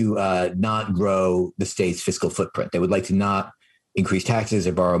like to not grow the state's fiscal footprint. They would like to not increase taxes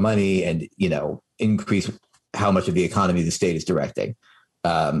or borrow money and, increase how much of the economy the state is directing,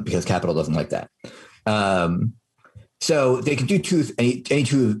 because capital doesn't like that. So they can do any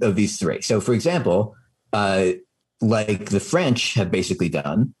two of these three. So, for example, like the French have basically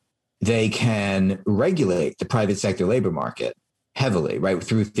done, they can regulate the private sector labor market heavily, right,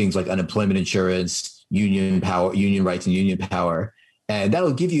 through things like unemployment insurance, union rights and union power. And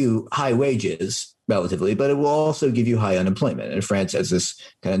that'll give you high wages relatively, but it will also give you high unemployment. And France has this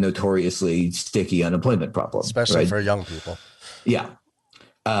kind of notoriously sticky unemployment problem. Especially for young people. Yeah.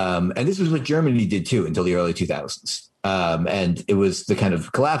 And this was what Germany did too until the early 2000s. And it was the kind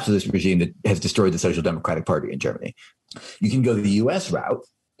of collapse of this regime that has destroyed the Social Democratic Party in Germany. You can go the US route,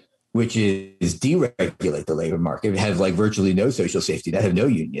 which is deregulate the labor market, have like virtually no social safety net, have no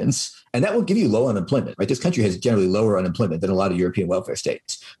unions, and that will give you low unemployment, right? This country has generally lower unemployment than a lot of European welfare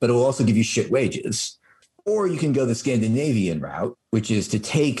states, but it will also give you shit wages. Or you can go the Scandinavian route, which is to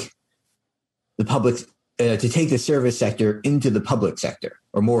take the service sector into the public sector,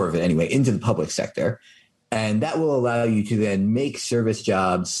 or more of it anyway, into the public sector. And that will allow you to then make service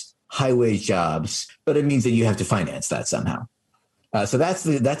jobs, high wage jobs, but it means that you have to finance that somehow. So that's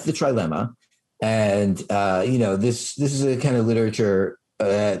the trilemma, and this is a kind of literature,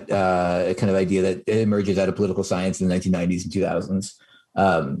 a kind of idea that emerges out of political science in the 1990s and 2000s,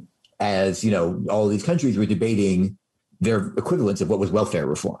 as all these countries were debating their equivalents of what was welfare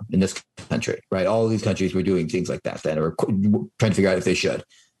reform in this country, right? All of these countries were doing things like that then, or trying to figure out if they should.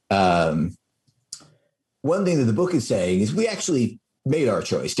 One thing that the book is saying is we actually made our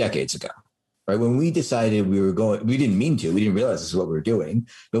choice decades ago. Right. When we decided we didn't mean to, we didn't realize this is what we were doing.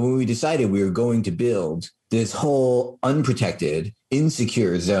 But when we decided we were going to build this whole unprotected,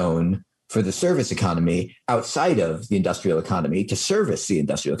 insecure zone for the service economy outside of the industrial economy to service the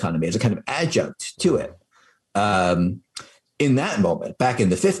industrial economy as a kind of adjunct to it. In that moment, back in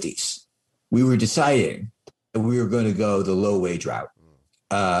the 50s, we were deciding that we were going to go the low wage route.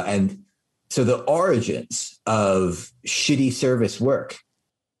 And so the origins of shitty service work,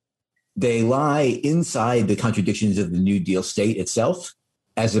 they lie inside the contradictions of the New Deal state itself,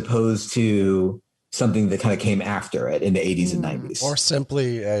 as opposed to something that kind of came after it in the 80s and 90s. Or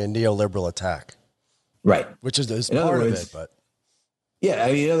simply a neoliberal attack. Right. Which is part of it. But yeah,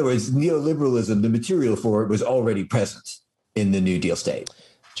 I mean, in other words, neoliberalism, the material for it was already present in the New Deal state.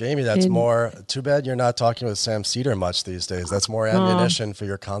 Jamie, that's more, too bad you're not talking with Sam Cedar much these days. That's more ammunition for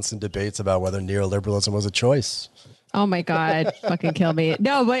your constant debates about whether neoliberalism was a choice. Oh my God, fucking kill me.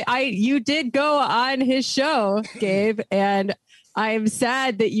 No, but you did go on his show, Gabe, and I'm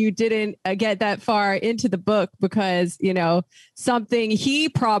sad that you didn't get that far into the book because, something he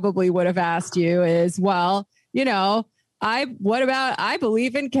probably would have asked you is, well, I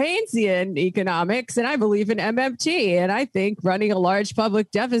believe in Keynesian economics and I believe in MMT. And I think running a large public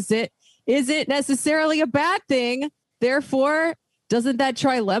deficit isn't necessarily a bad thing. Therefore, doesn't that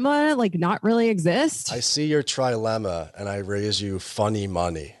trilemma like not really exist? I see your trilemma and I raise you funny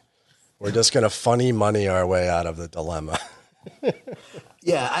money. We're just going to funny money our way out of the dilemma.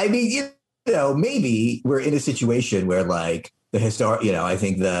 Yeah. I mean, maybe we're in a situation where like I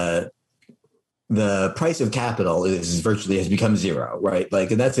think the price of capital has become zero, right?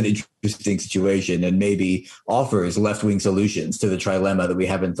 Like, and that's an interesting situation, and maybe offers left-wing solutions to the trilemma that we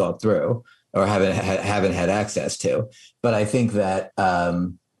haven't thought through or haven't had access to. But I think that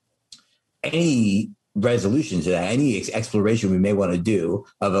any resolution to that, any exploration we may want to do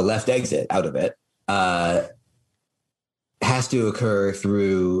of a left exit out of it, has to occur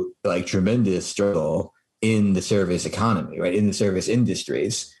through like tremendous struggle in the service economy, right? In the service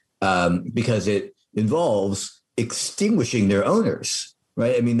industries. Because it involves extinguishing their owners,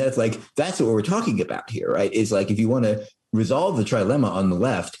 right? I mean, that's what we're talking about here, right? Is like, if you want to resolve the trilemma on the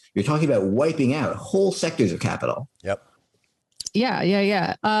left, you're talking about wiping out whole sectors of capital. Yep.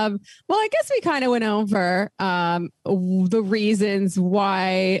 Yeah. Well, I guess we kind of went over the reasons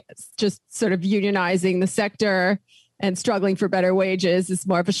why just sort of unionizing the sector and struggling for better wages is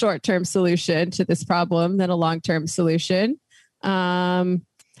more of a short-term solution to this problem than a long-term solution.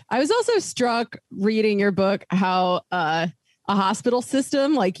 I was also struck reading your book how a hospital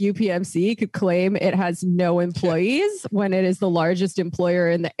system like UPMC could claim it has no employees when it is the largest employer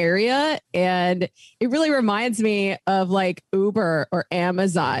in the area. And it really reminds me of like Uber or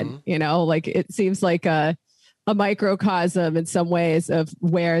Amazon, like it seems like a microcosm in some ways of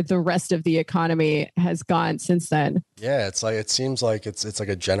where the rest of the economy has gone since then. Yeah, it seems like it's like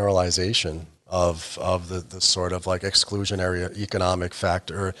a generalization of the sort of like exclusionary economic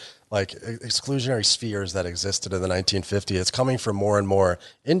factor, like exclusionary spheres that existed in the 1950s. It's coming from more and more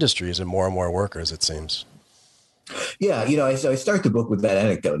industries and more workers, it seems. Yeah, I start the book with that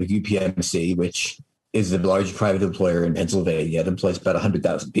anecdote of UPMC, which is the largest private employer in Pennsylvania. It employs about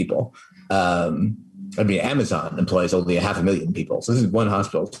 100,000 people. Amazon employs only 500,000 people. So this is one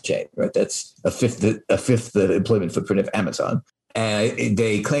hospital chain, right? That's a fifth the employment footprint of Amazon. And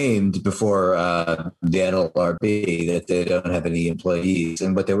they claimed before the NLRB that they don't have any employees.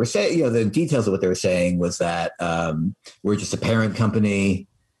 And what they were saying, the details of what they were saying was that we're just a parent company.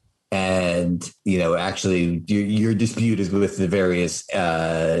 And, actually your dispute is with the various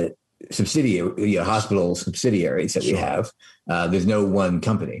hospital subsidiaries that we have. There's no one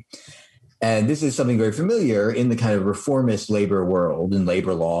company. And this is something very familiar in the kind of reformist labor world and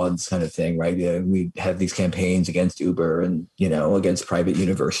labor law and this kind of thing, right? We have these campaigns against Uber and, against private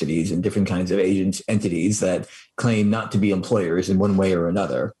universities and different kinds of entities that claim not to be employers in one way or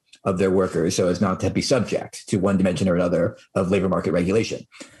another of their workers so as not to be subject to one dimension or another of labor market regulation.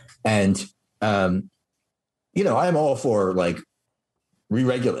 And, I'm all for like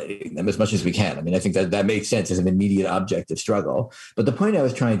re-regulating them as much as we can. I mean, I think that makes sense as an immediate object of struggle. But the point I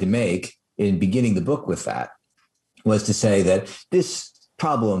was trying to make in beginning the book with that was to say that this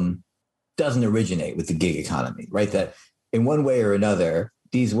problem doesn't originate with the gig economy, right? That in one way or another,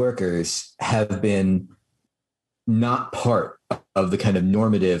 these workers have been not part of the kind of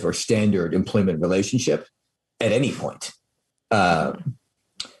normative or standard employment relationship at any point. And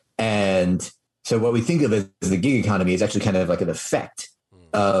so what we think of as the gig economy is actually kind of like an effect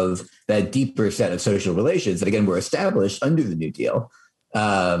of that deeper set of social relations that, again, were established under the New Deal.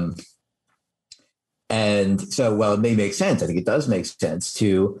 And so, while it may make sense, I think it does make sense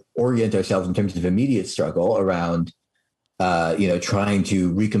to orient ourselves in terms of immediate struggle around, trying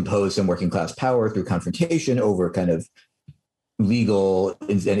to recompose some working class power through confrontation over kind of legal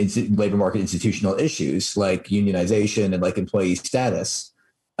and labor market institutional issues like unionization and like employee status.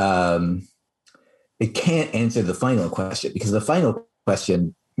 It can't answer the final question, because the final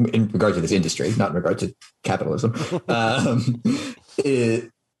question in regard to this industry, not in regard to capitalism,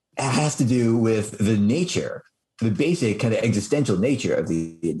 it has to do with the basic kind of existential nature of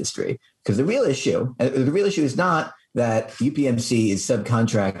the industry. Because the real issue is not that UPMC is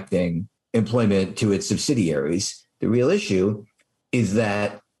subcontracting employment to its subsidiaries. The real issue is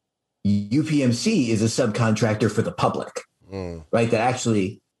that UPMC is a subcontractor for the public, right? That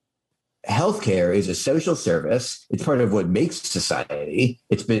actually healthcare is a social service. It's part of what makes society.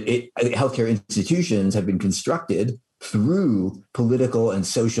 Healthcare institutions have been constructed through political and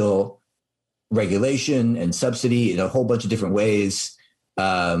social regulation and subsidy in a whole bunch of different ways,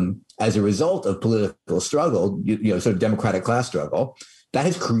 as a result of political struggle, sort of democratic class struggle, that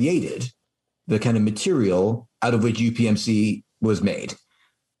has created the kind of material out of which UPMC was made.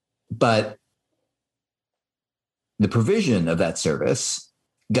 But the provision of that service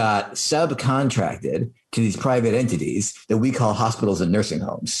got subcontracted to these private entities that we call hospitals and nursing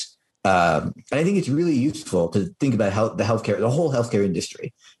homes. And I think it's really useful to think about how the whole healthcare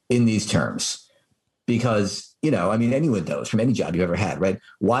industry in these terms, because, I mean, anyone knows from any job you've ever had, right?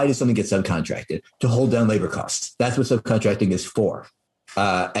 Why does something get subcontracted? To hold down labor costs. That's what subcontracting is for.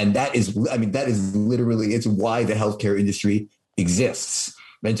 And that is literally, it's why the healthcare industry exists.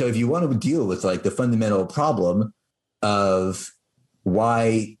 And so if you want to deal with like the fundamental problem of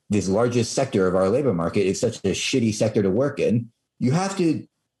why this largest sector of our labor market is such a shitty sector to work in, you have to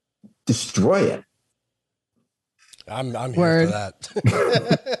destroy it. I'm here for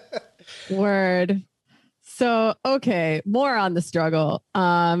that. Word. So, okay, more on the struggle.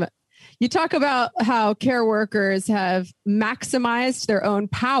 You talk about how care workers have maximized their own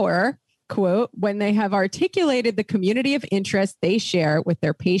power, quote, when they have articulated the community of interest they share with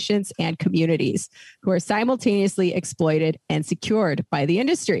their patients and communities who are simultaneously exploited and secured by the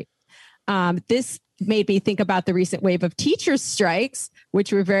industry. This made me think about the recent wave of teachers' strikes,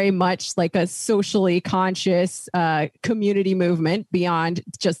 which were very much like a socially conscious community movement beyond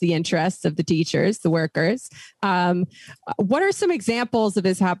just the interests of the teachers, the workers. What are some examples of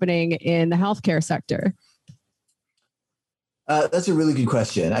this happening in the healthcare sector? That's a really good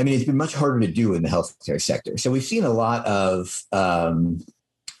question. I mean, it's been much harder to do in the healthcare sector. So we've seen a lot of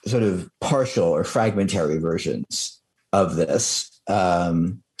sort of partial or fragmentary versions of this.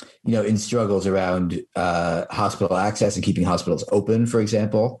 In struggles around hospital access and keeping hospitals open, for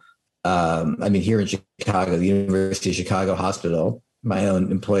example. I mean, here in Chicago, the University of Chicago Hospital, my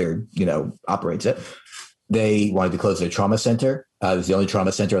own employer, operates it. They wanted to close their trauma center. It was the only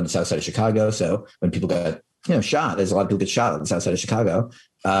trauma center on the south side of Chicago. So when people got, shot, there's a lot of people get shot on the south side of Chicago.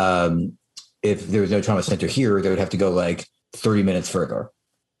 If there was no trauma center here, they would have to go like 30 minutes further.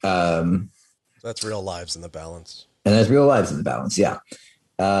 That's real lives in the balance. And that's real lives in the balance, yeah.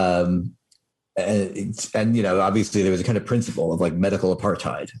 And obviously there was a kind of principle of like medical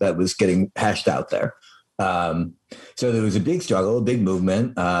apartheid that was getting hashed out there. So there was a big struggle, a big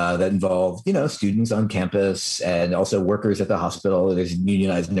movement that involved, students on campus and also workers at the hospital. There's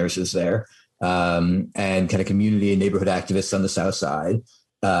unionized nurses there, and kind of community and neighborhood activists on the South Side,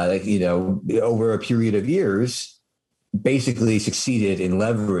 over a period of years, basically succeeded in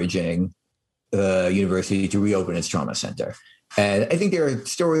leveraging the university to reopen its trauma center. And I think there are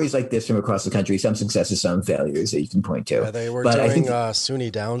stories like this from across the country, some successes, some failures that you can point to. Yeah, they were doing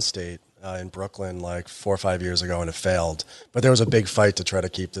SUNY Downstate in Brooklyn like 4 or 5 years ago, and it failed. But there was a big fight to try to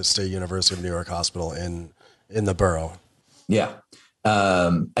keep the State University of New York Hospital in the borough. Yeah.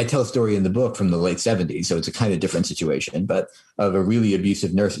 I tell a story in the book from the late 70s, so it's a kind of different situation, but of a really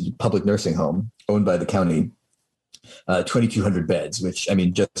abusive public nursing home owned by the county. 2,200 beds, which, I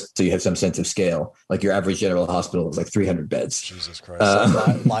mean, just so you have some sense of scale, like your average general hospital is like 300 beds. Jesus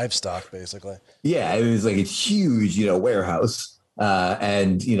Christ. Livestock, basically. Yeah, it was like a huge, warehouse.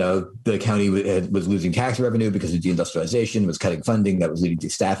 And, the county was losing tax revenue because of deindustrialization, was cutting funding that was leading to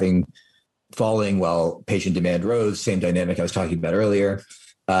staffing falling while patient demand rose. Same dynamic I was talking about earlier.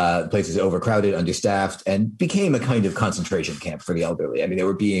 Places overcrowded, understaffed, and became a kind of concentration camp for the elderly. I mean, they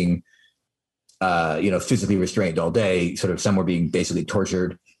were being physically restrained all day, sort of some were being basically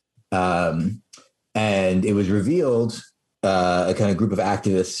tortured. And it was revealed, a kind of group of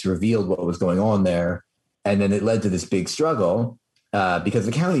activists revealed what was going on there. And then it led to this big struggle because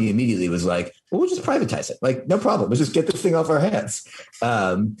the county immediately was like, well, we'll just privatize it. Like, no problem. Let's just get this thing off our hands.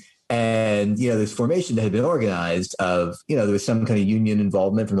 And, this formation that had been organized of, there was some kind of union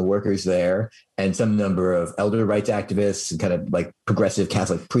involvement from the workers there and some number of elder rights activists and kind of like progressive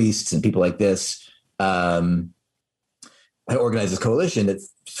Catholic priests and people like this had organized this coalition that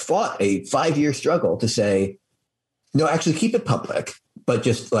fought a 5-year struggle to say, no, actually keep it public, but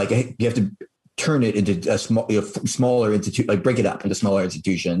just like you have to turn it into a smaller institute, like break it up into smaller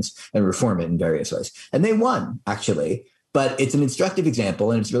institutions and reform it in various ways. And they won, actually. But it's an instructive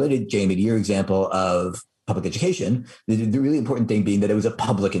example, and it's related, Jamie, to your example of public education. The really important thing being that it was a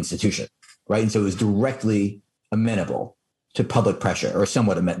public institution, right? And so it was directly amenable to public pressure, or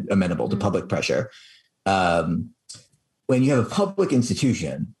somewhat amenable to public pressure. When you have a public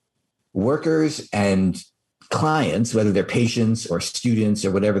institution, workers and clients, whether they're patients or students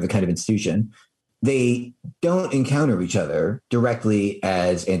or whatever the kind of institution, they don't encounter each other directly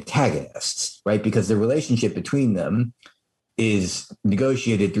as antagonists, right? Because the relationship between them is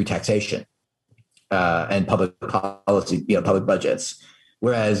negotiated through taxation and public policy, public budgets.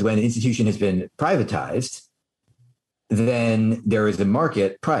 Whereas when an institution has been privatized, then there is a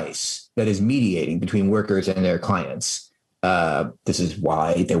market price that is mediating between workers and their clients. This is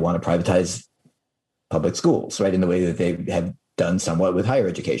why they want to privatize public schools, right? In the way that they have done somewhat with higher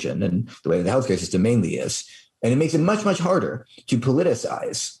education and the way that the healthcare system mainly is. And it makes it much, much harder to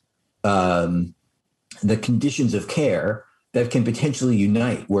politicize the conditions of care that can potentially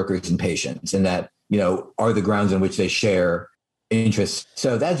unite workers and patients, and that, are the grounds on which they share interests.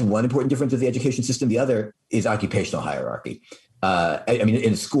 So that's one important difference of the education system. The other is occupational hierarchy.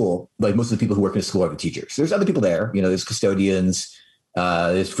 In school, like most of the people who work in a school are the teachers. There's other people there, there's custodians,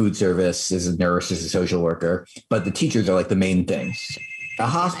 there's food service, there's a nurse, there's a social worker, but the teachers are like the main things. A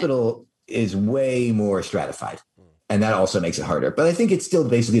hospital is way more stratified, and that also makes it harder. But I think it's still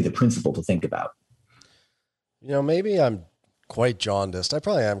basically the principle to think about. Maybe I'm quite jaundiced. I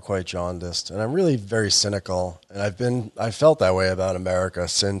probably am quite jaundiced, and I'm really very cynical. And I felt that way about America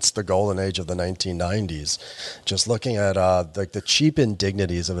since the golden age of the 1990s. Just looking at the cheap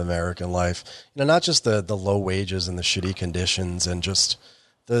indignities of American life, not just the low wages and the shitty conditions, and just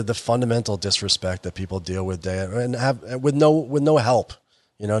the fundamental disrespect that people deal with and have with no help.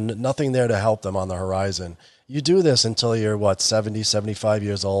 Nothing there to help them on the horizon. You do this until you're 70, 75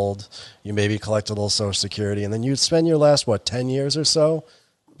 years old. You maybe collect a little Social Security, and then you spend your last 10 years or so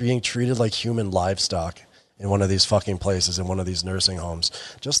being treated like human livestock in one of these fucking places, in one of these nursing homes.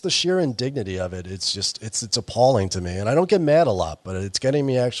 Just the sheer indignity of it, it's appalling to me. And I don't get mad a lot, but it's getting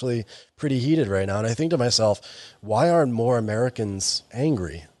me actually pretty heated right now. And I think to myself, why aren't more Americans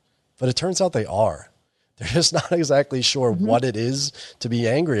angry? But it turns out they are. They're just not exactly sure what it is to be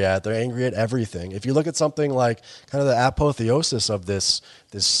angry at. They're angry at everything. If you look at something like kind of the apotheosis of this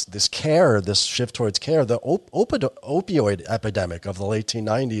care, this shift towards care, the opioid epidemic of the late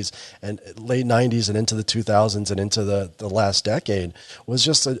 90s and into the 2000s and into the last decade was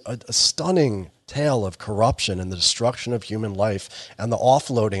just a stunning tale of corruption and the destruction of human life and the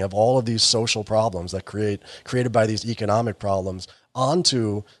offloading of all of these social problems that created by these economic problems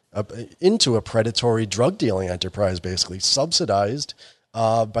into a predatory drug dealing enterprise, basically subsidized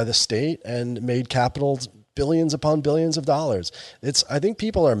by the state and made capital billions upon billions of dollars. I think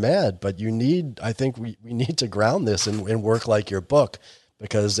people are mad, but we need to ground this in work like your book,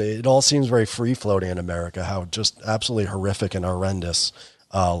 because it all seems very free floating in America, how just absolutely horrific and horrendous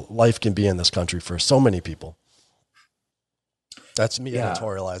life can be in this country for so many people. That's me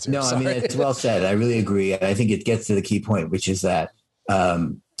editorializing. No, I mean, it's well said. I really agree. And I think it gets to the key point, which is that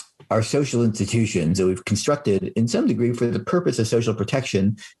our social institutions that we've constructed in some degree for the purpose of social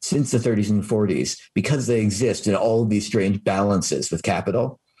protection since the 30s and 40s, because they exist in all of these strange balances with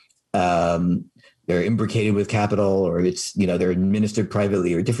capital. They're imbricated with capital, or they're administered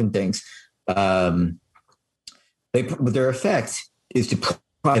privately, or different things. Their effect is to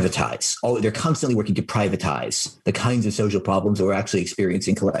privatize. They're constantly working to privatize the kinds of social problems that we're actually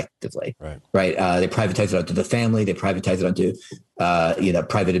experiencing collectively. Right. They privatize it onto the family. They privatize it onto,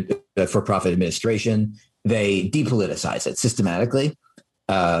 private for-profit administration. They depoliticize it systematically.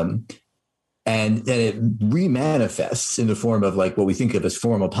 And then it remanifests in the form of what we think of as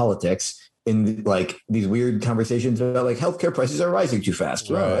formal politics, in these weird conversations about healthcare prices are rising too fast.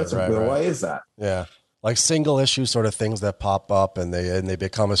 Why is that? Yeah. Like single issue sort of things that pop up and they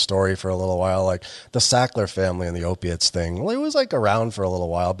become a story for a little while, like the Sackler family and the opiates thing. Well, it was around for a little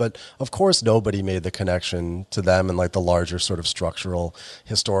while, but of course nobody made the connection to them and the larger sort of structural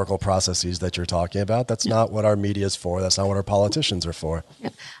historical processes that you're talking about. That's not what our media is for. That's not what our politicians are for. Yeah.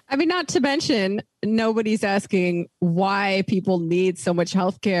 I mean, not to mention, nobody's asking why people need so much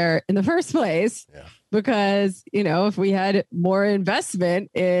healthcare in the first place. Yeah. Because, if we had more investment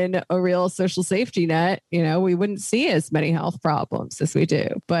in a real social safety net, we wouldn't see as many health problems as we do.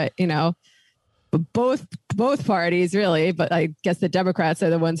 But, both parties really, but I guess the Democrats are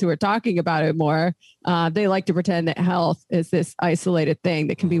the ones who are talking about it more. They like to pretend that health is this isolated thing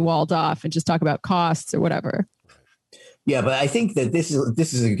that can be walled off and just talk about costs or whatever. Yeah, but I think that this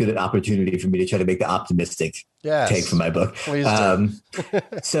is a good opportunity for me to try to make the optimistic take from my book. Please do.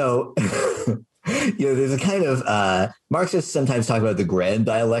 So... there's a kind of Marxists sometimes talk about the grand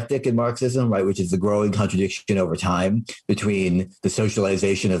dialectic in Marxism, right, which is the growing contradiction over time between the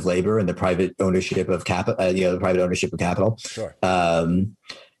socialization of labor and the private ownership of capital. Sure. And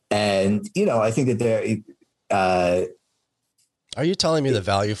I think that there. Are you telling me the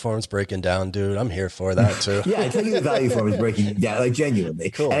value form's breaking down, dude? I'm here for that too. Yeah, I tell you the value form is breaking down,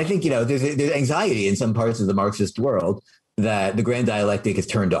 genuinely. Cool. And I think there's anxiety in some parts of the Marxist world that the grand dialectic is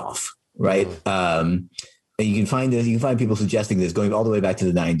turned off. Right. And you can find people suggesting this going all the way back to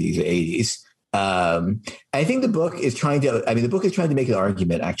the 90s or 80s. I think the book is trying to make an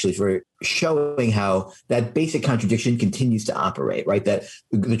argument actually for showing how that basic contradiction continues to operate, right? That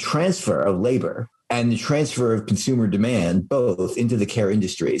the transfer of labor and the transfer of consumer demand both into the care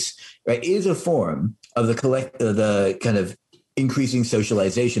industries, right, is a form of the kind of increasing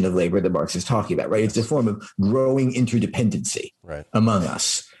socialization of labor that Marx is talking about, right? It's a form of growing interdependency among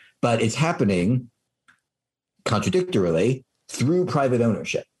us. but it's happening contradictorily through private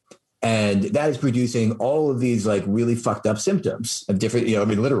ownership. And that is producing all of these like really fucked up symptoms of different,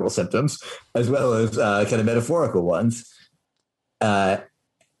 literal symptoms, as well as kind of metaphorical ones.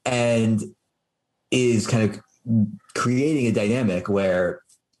 And is kind of creating a dynamic where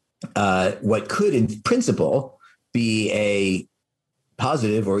what could in principle be a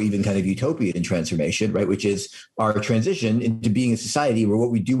positive or even kind of utopian transformation, right, which is our transition into being a society where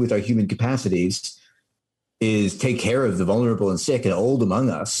what we do with our human capacities is take care of the vulnerable and sick and old among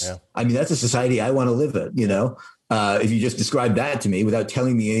us. Yeah. I mean, that's a society I want to live in, if you just describe that to me without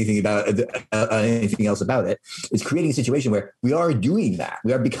telling me anything about anything else about it. It's creating a situation where we are doing that.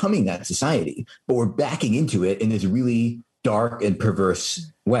 We are becoming that society, but we're backing into it in this really dark and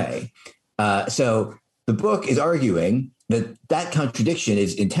perverse way. So the book is arguing that contradiction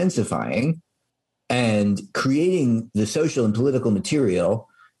is intensifying and creating the social and political material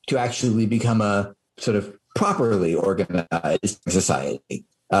to actually become a sort of properly organized society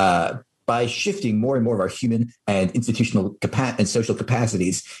by shifting more and more of our human and institutional and social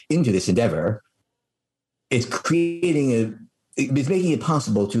capacities into this endeavor. It's it's making it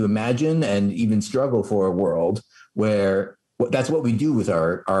possible to imagine and even struggle for a world where that's what we do with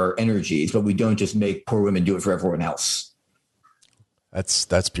our energies, but we don't just make poor women do it for everyone else.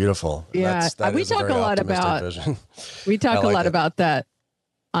 That's beautiful. Yeah, we talk a lot about about that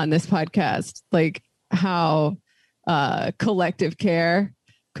on this podcast, like how collective care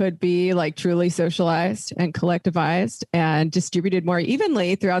could be like truly socialized and collectivized and distributed more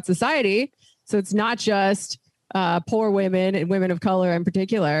evenly throughout society. So it's not just poor women and women of color in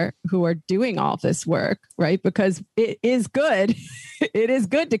particular who are doing all this work, right? Because it is good. It is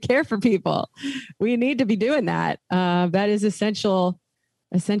good to care for people. We need to be doing that. That is essential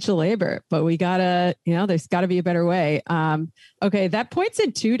labor, but we gotta, there's gotta be a better way. Okay. That points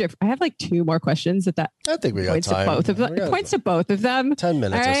in two different, I have like two more questions I think we got time. It points to both of them. 10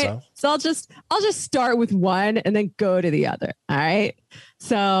 minutes right? or so. So I'll just start with one and then go to the other. All right.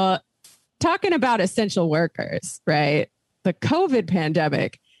 So talking about essential workers, right? The COVID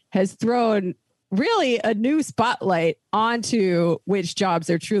pandemic has thrown really a new spotlight onto which jobs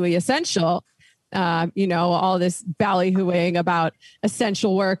are truly essential. All this ballyhooing about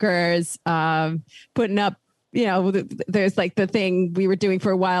essential workers, putting up, there's like the thing we were doing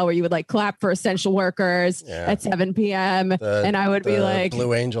for a while where you would like clap for essential workers at 7 p.m. And I would be like,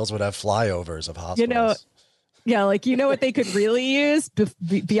 Blue Angels would have flyovers of hospitals. What they could really use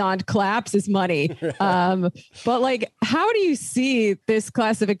beyond claps is money. But like, how do you see this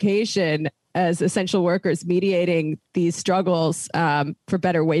classification as essential workers mediating these struggles for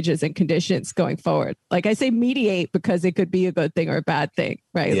better wages and conditions going forward? Like I say mediate because it could be a good thing or a bad thing,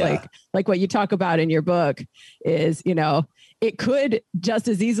 right? Yeah. Like what you talk about in your book is, it could just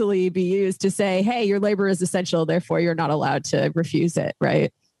as easily be used to say, hey, your labor is essential, therefore you're not allowed to refuse it,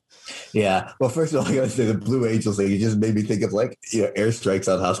 right? Yeah. Well, first of all, I got to say the Blue Angels thing, you just made me think of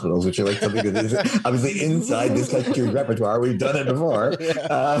airstrikes on hospitals, which are like something that is obviously inside this country's repertoire. We've done it before.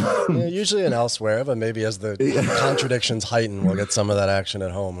 Usually and elsewhere, but maybe as the contradictions heighten, we'll get some of that action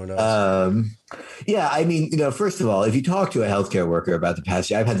at home. Who knows? I mean, first of all, if you talk to a healthcare worker about the past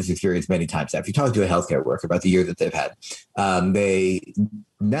year, I've had this experience many times now. If you talk to a healthcare worker about the year that they've had, they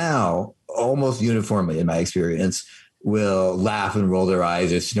now almost uniformly, in my experience, will laugh and roll their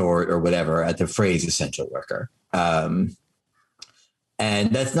eyes or snort or whatever at the phrase essential worker. And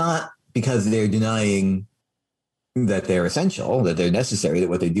that's not because they're denying that they're essential, that they're necessary, that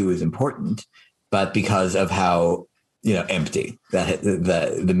what they do is important, but because of how, empty that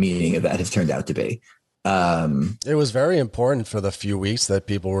the meaning of that has turned out to be. It was very important for the few weeks that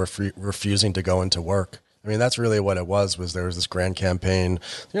people were refusing to go into work. I mean, that's really what it was there was this grand campaign,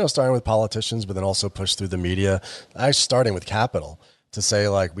 starting with politicians, but then also pushed through the media, actually starting with Capital, to say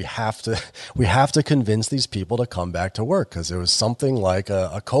like, we have to convince these people to come back to work because it was something like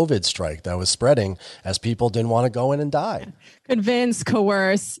a COVID strike that was spreading as people didn't want to go in and die. Convince,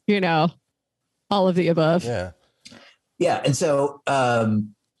 coerce, all of the above. Yeah. Yeah. And so,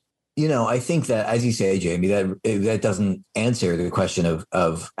 I think that, as you say, Jamie, that doesn't answer the question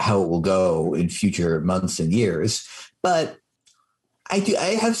of how it will go in future months and years. But I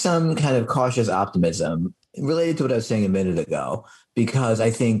have some kind of cautious optimism related to what I was saying a minute ago, because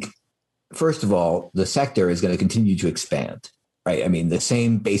I think, first of all, the sector is going to continue to expand. Right. I mean, the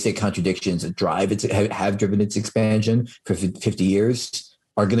same basic contradictions that have driven its expansion for 50 years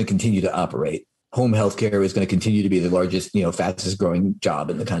are going to continue to operate. Home healthcare is going to continue to be the largest, fastest growing job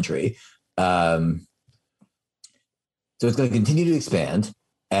in the country. So it's going to continue to expand.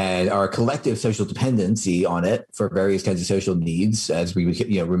 and our collective social dependency on it for various kinds of social needs as we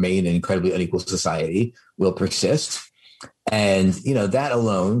remain an incredibly unequal society will persist. And that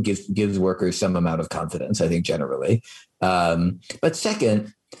alone gives workers some amount of confidence, I think, generally. But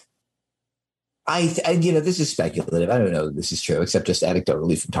second, I this is speculative. I don't know if this is true, except just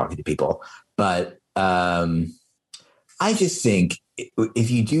anecdotally from talking to people. But I just think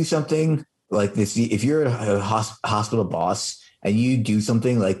if you do something like this, if you're a hospital boss and you do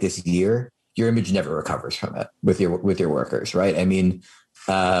something like this year, your image never recovers from it with your workers, right? I mean,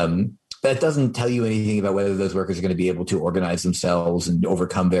 that doesn't tell you anything about whether those workers are going to be able to organize themselves and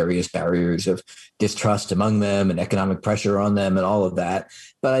overcome various barriers of distrust among them and economic pressure on them and all of that.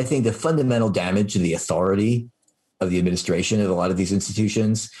 But I think the fundamental damage to the authority of the administration of a lot of these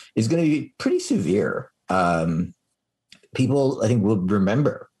institutions is going to be pretty severe. People, I think, will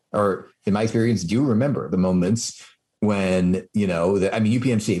remember, or in my experience, do remember the moments when,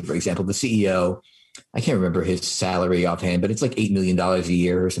 UPMC, for example, the CEO, I can't remember his salary offhand, but it's like $8 million a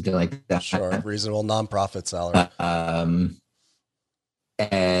year or something like that. Sure, reasonable nonprofit salary.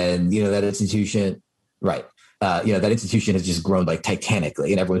 And that institution, right? That institution has just grown like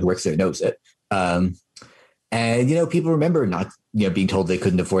titanically, and everyone who works there knows it. And people remember not being told they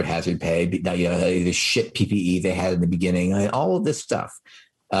couldn't afford hazard pay, the shit PPE they had in the beginning, all of this stuff.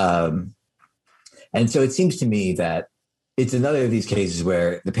 And so it seems to me that it's another of these cases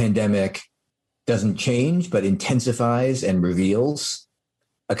where the pandemic doesn't change, but intensifies and reveals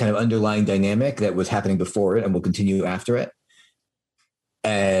a kind of underlying dynamic that was happening before it and will continue after it.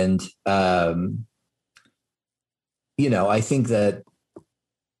 And, I think that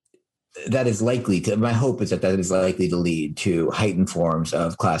is likely to, my hope is that is likely to lead to heightened forms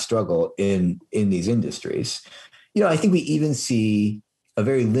of class struggle in these industries. I think we even see a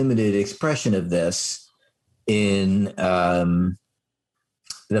very limited expression of this in,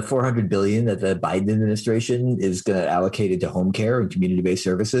 the $400 billion that the Biden administration is going to allocate into home care and community-based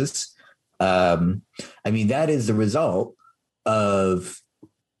services. That is the result of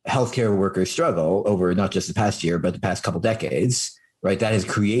healthcare workers' struggle over not just the past year, but the past couple decades, right? That has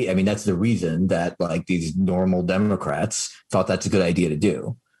that's the reason that like these normal Democrats thought that's a good idea to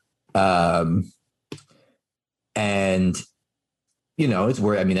do. It's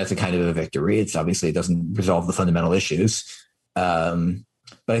where, that's a kind of a victory. It's obviously, it doesn't resolve the fundamental issues.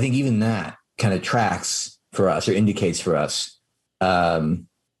 But I think even that kind of tracks for us or indicates for us, the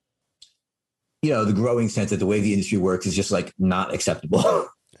growing sense that the way the industry works is just like not acceptable.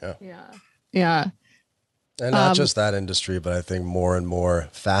 Yeah. And not just that industry, but I think more and more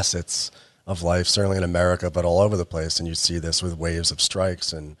facets of life, certainly in America, but all over the place. And you see this with waves of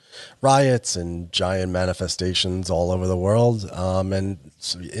strikes and riots and giant manifestations all over the world, and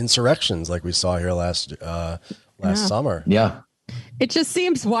insurrections like we saw here last summer. Yeah. It just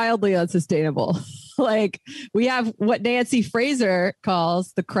seems wildly unsustainable. Like we have what Nancy Fraser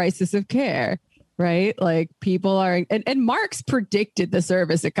calls the crisis of care, right? Like people are, and Marx predicted the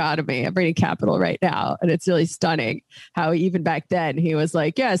service economy. I'm reading Capital right now, and it's really stunning how even back then he was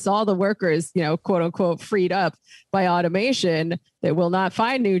like, yes, all the workers, quote unquote, freed up by automation that will not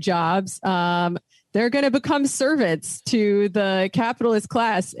find new jobs. They're going to become servants to the capitalist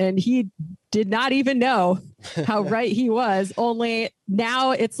class. And he did not even know how right he was. Only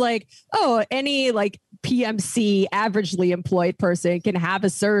now it's like, oh, any like PMC averagely employed person can have a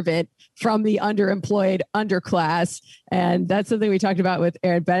servant from the underemployed underclass. And that's something we talked about with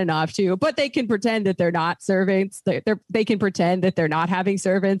Aaron Beninoff too, but they can pretend that they're not servants. They can pretend that they're not having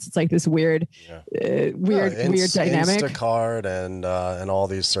servants. It's like this weird dynamic. Instacart and all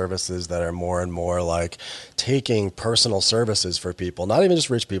these services that are more and more like taking personal services for people, not even just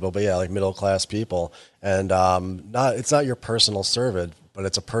rich people, but like middle class people. And it's not your personal servant, but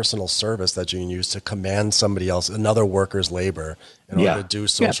it's a personal service that you can use to command somebody else, another worker's labor, in order to do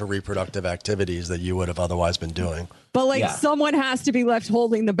social reproductive activities that you would have otherwise been doing. But someone has to be left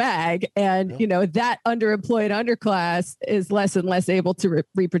holding the bag. And, that underemployed underclass is less and less able to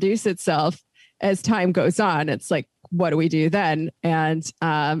reproduce itself as time goes on. It's like, what do we do then? And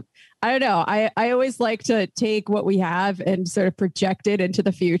I don't know. I always like to take what we have and sort of project it into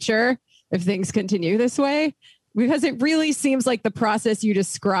the future if things continue this way. Because it really seems like the process you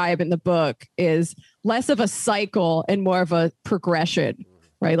describe in the book is less of a cycle and more of a progression,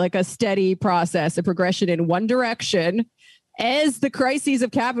 right? Like a steady process, a progression in one direction as the crises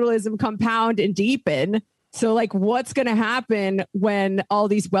of capitalism compound and deepen. So like what's going to happen when all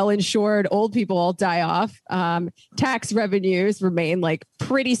these well-insured old people all die off? Tax revenues remain like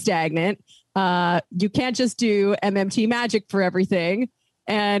pretty stagnant. You can't just do MMT magic for everything.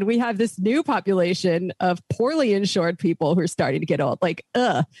 And we have this new population of poorly insured people who are starting to get old. Like,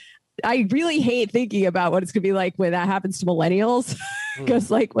 I really hate thinking about what it's going to be like when that happens to millennials.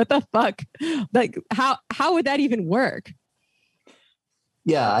 Because like, what the fuck? Like, how would that even work?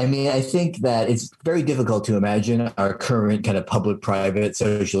 Yeah, I mean, I think that it's very difficult to imagine our current kind of public-private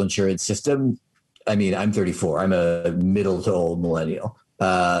social insurance system. I mean, I'm 34. I'm a middle to old millennial,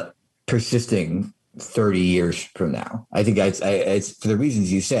 persisting 30 years from now. I think it's for the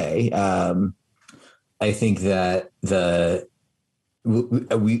reasons you say. I think that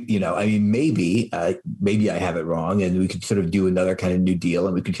I mean, maybe I have it wrong, and we could sort of do another kind of new deal,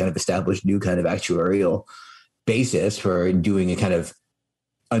 and we could kind of establish new kind of actuarial basis for doing a kind of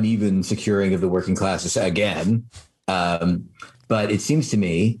uneven securing of the working classes again. But it seems to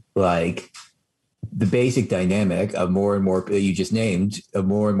me like the basic dynamic of more and more, you just named, of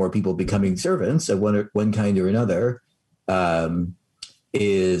more and more people becoming servants of one kind or another,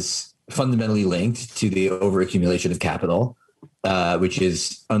 is fundamentally linked to the overaccumulation of capital, which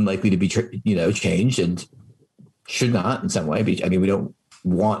is unlikely to be changed and should not in some way be. I mean, we don't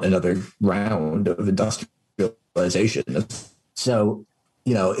want another round of industrialization. So,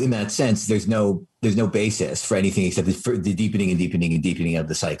 in that sense, there's no basis for anything except for the deepening and deepening and deepening of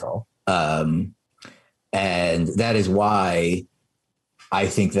the cycle. And that is why I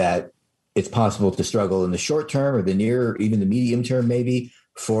think that it's possible to struggle in the short term or the near, even the medium term, maybe,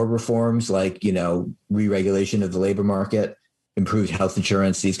 for reforms like, re-regulation of the labor market, improved health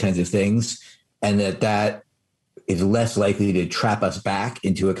insurance, these kinds of things. And that is less likely to trap us back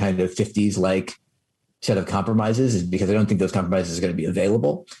into a kind of 50s-like set of compromises, is because I don't think those compromises are going to be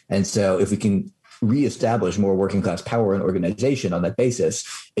available. And so if we can reestablish more working class power and organization on that basis,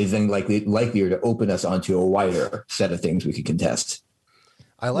 is then likelier to open us onto a wider set of things we could contest.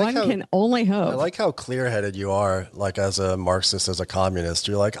 One can only hope. I like how clear-headed you are, like as a Marxist, as a communist.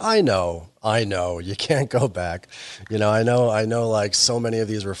 You're like, I know, you can't go back. I know like so many of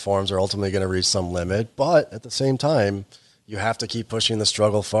these reforms are ultimately going to reach some limit, but at the same time, you have to keep pushing the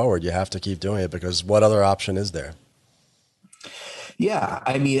struggle forward. You have to keep doing it, because what other option is there? Yeah,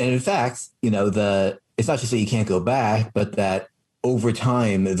 I mean, and in fact, it's not just that you can't go back, but that over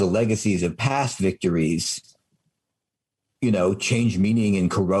time, the legacies of past victories, change meaning and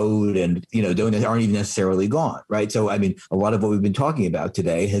corrode and, aren't even necessarily gone, right? So, I mean, a lot of what we've been talking about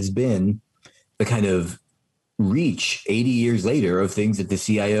today has been the kind of reach 80 years later of things that the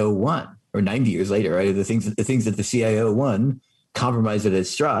CIO won, or 90 years later, right? The things that the CIO won, compromise that it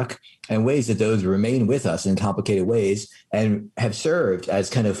struck, and ways that those remain with us in complicated ways and have served as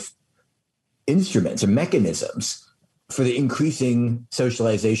kind of instruments or mechanisms for the increasing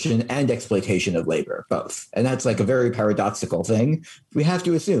socialization and exploitation of labor, both. And that's like a very paradoxical thing. We have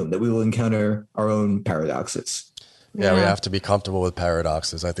to assume that we will encounter our own paradoxes. Yeah, we have to be comfortable with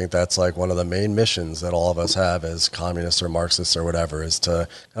paradoxes. I think that's like one of the main missions that all of us have as communists or Marxists or whatever, is to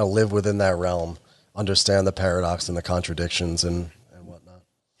kind of live within that realm, understand the paradox and the contradictions and whatnot.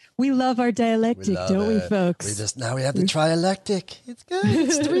 We love our dialectic, don't we, folks? Now we have the trialectic. It's good.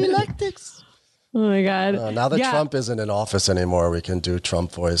 It's three electics. Oh my God. Now that Trump isn't in office anymore, we can do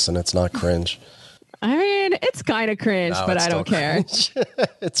Trump voice and it's not cringe. I mean, it's kind of cringe, but I don't care.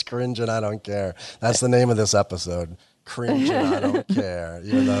 It's cringe and I don't care. That's the name of this episode. Cringe and I don't care,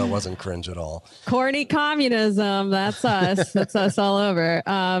 even though it wasn't cringe at all. Corny communism. That's us. That's us all over.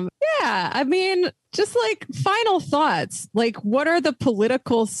 I mean, just like final thoughts, like what are the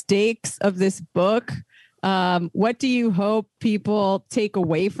political stakes of this book? What do you hope people take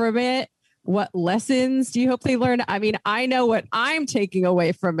away from it? What lessons do you hope they learn? I mean, I know what I'm taking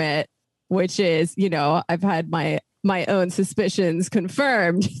away from it, which is, I've had my own suspicions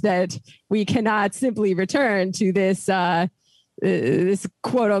confirmed that we cannot simply return to this this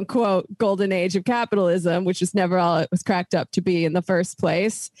quote unquote golden age of capitalism, which is never all it was cracked up to be in the first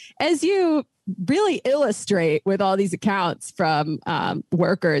place. As you really illustrate with all these accounts from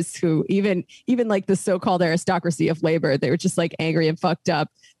workers who even like the so-called aristocracy of labor, they were just like angry and fucked up.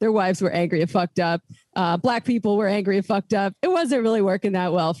 Their wives were angry and fucked up. Black people were angry and fucked up. It wasn't really working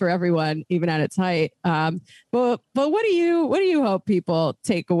that well for everyone, even at its height. But what do you hope people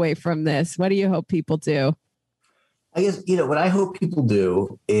take away from this? What do you hope people do? I guess, what I hope people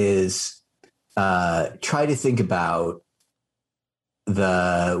do is try to think about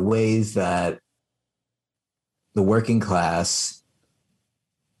the ways that the working class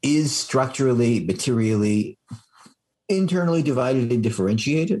is structurally, materially, internally divided and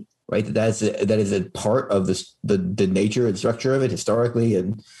differentiated, right? That is a part of the nature and structure of it historically,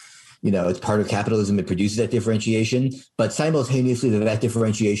 and it's part of capitalism. It produces that differentiation, but simultaneously that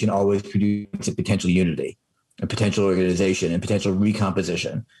differentiation always produces a potential unity. and potential organization and potential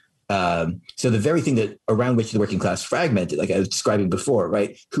recomposition. So the very thing that around which the working class fragmented, like I was describing before,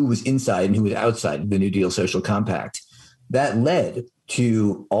 right? Who was inside and who was outside the New Deal social compact, that led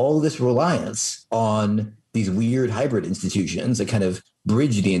to all this reliance on these weird hybrid institutions that kind of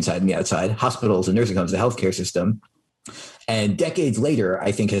bridge the inside and the outside, hospitals and nursing homes, the healthcare system. And decades later,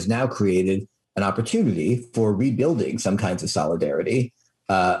 I think has now created an opportunity for rebuilding some kinds of solidarity,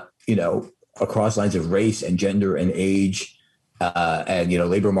 across lines of race and gender and age, and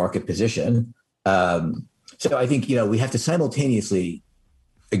labor market position. So I think we have to simultaneously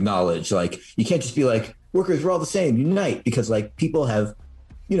acknowledge, like, you can't just be like, workers, we're all the same, unite, because like people have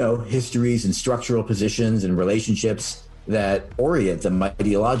histories and structural positions and relationships that orient them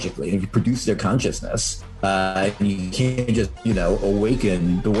ideologically and produce their consciousness. And you can't just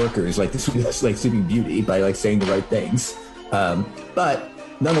awaken the workers like this, like Sleeping Beauty, by like saying the right things. But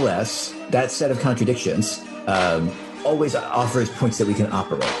nonetheless, that set of contradictions always offers points that we can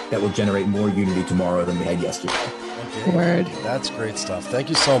operate that will generate more unity tomorrow than we had yesterday. Okay. Word. That's great stuff. Thank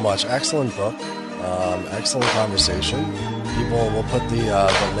you so much. Excellent book. Excellent conversation. We'll put the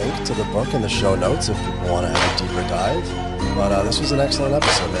link to the book in the show notes if people want to have a deeper dive. But this was an excellent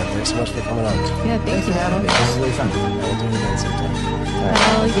episode, man. Thanks so much for coming on. Yeah, thanks for having me. This is really fun. We'll do it again sometime.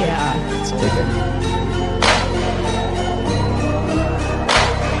 Hell yeah. So, Take care.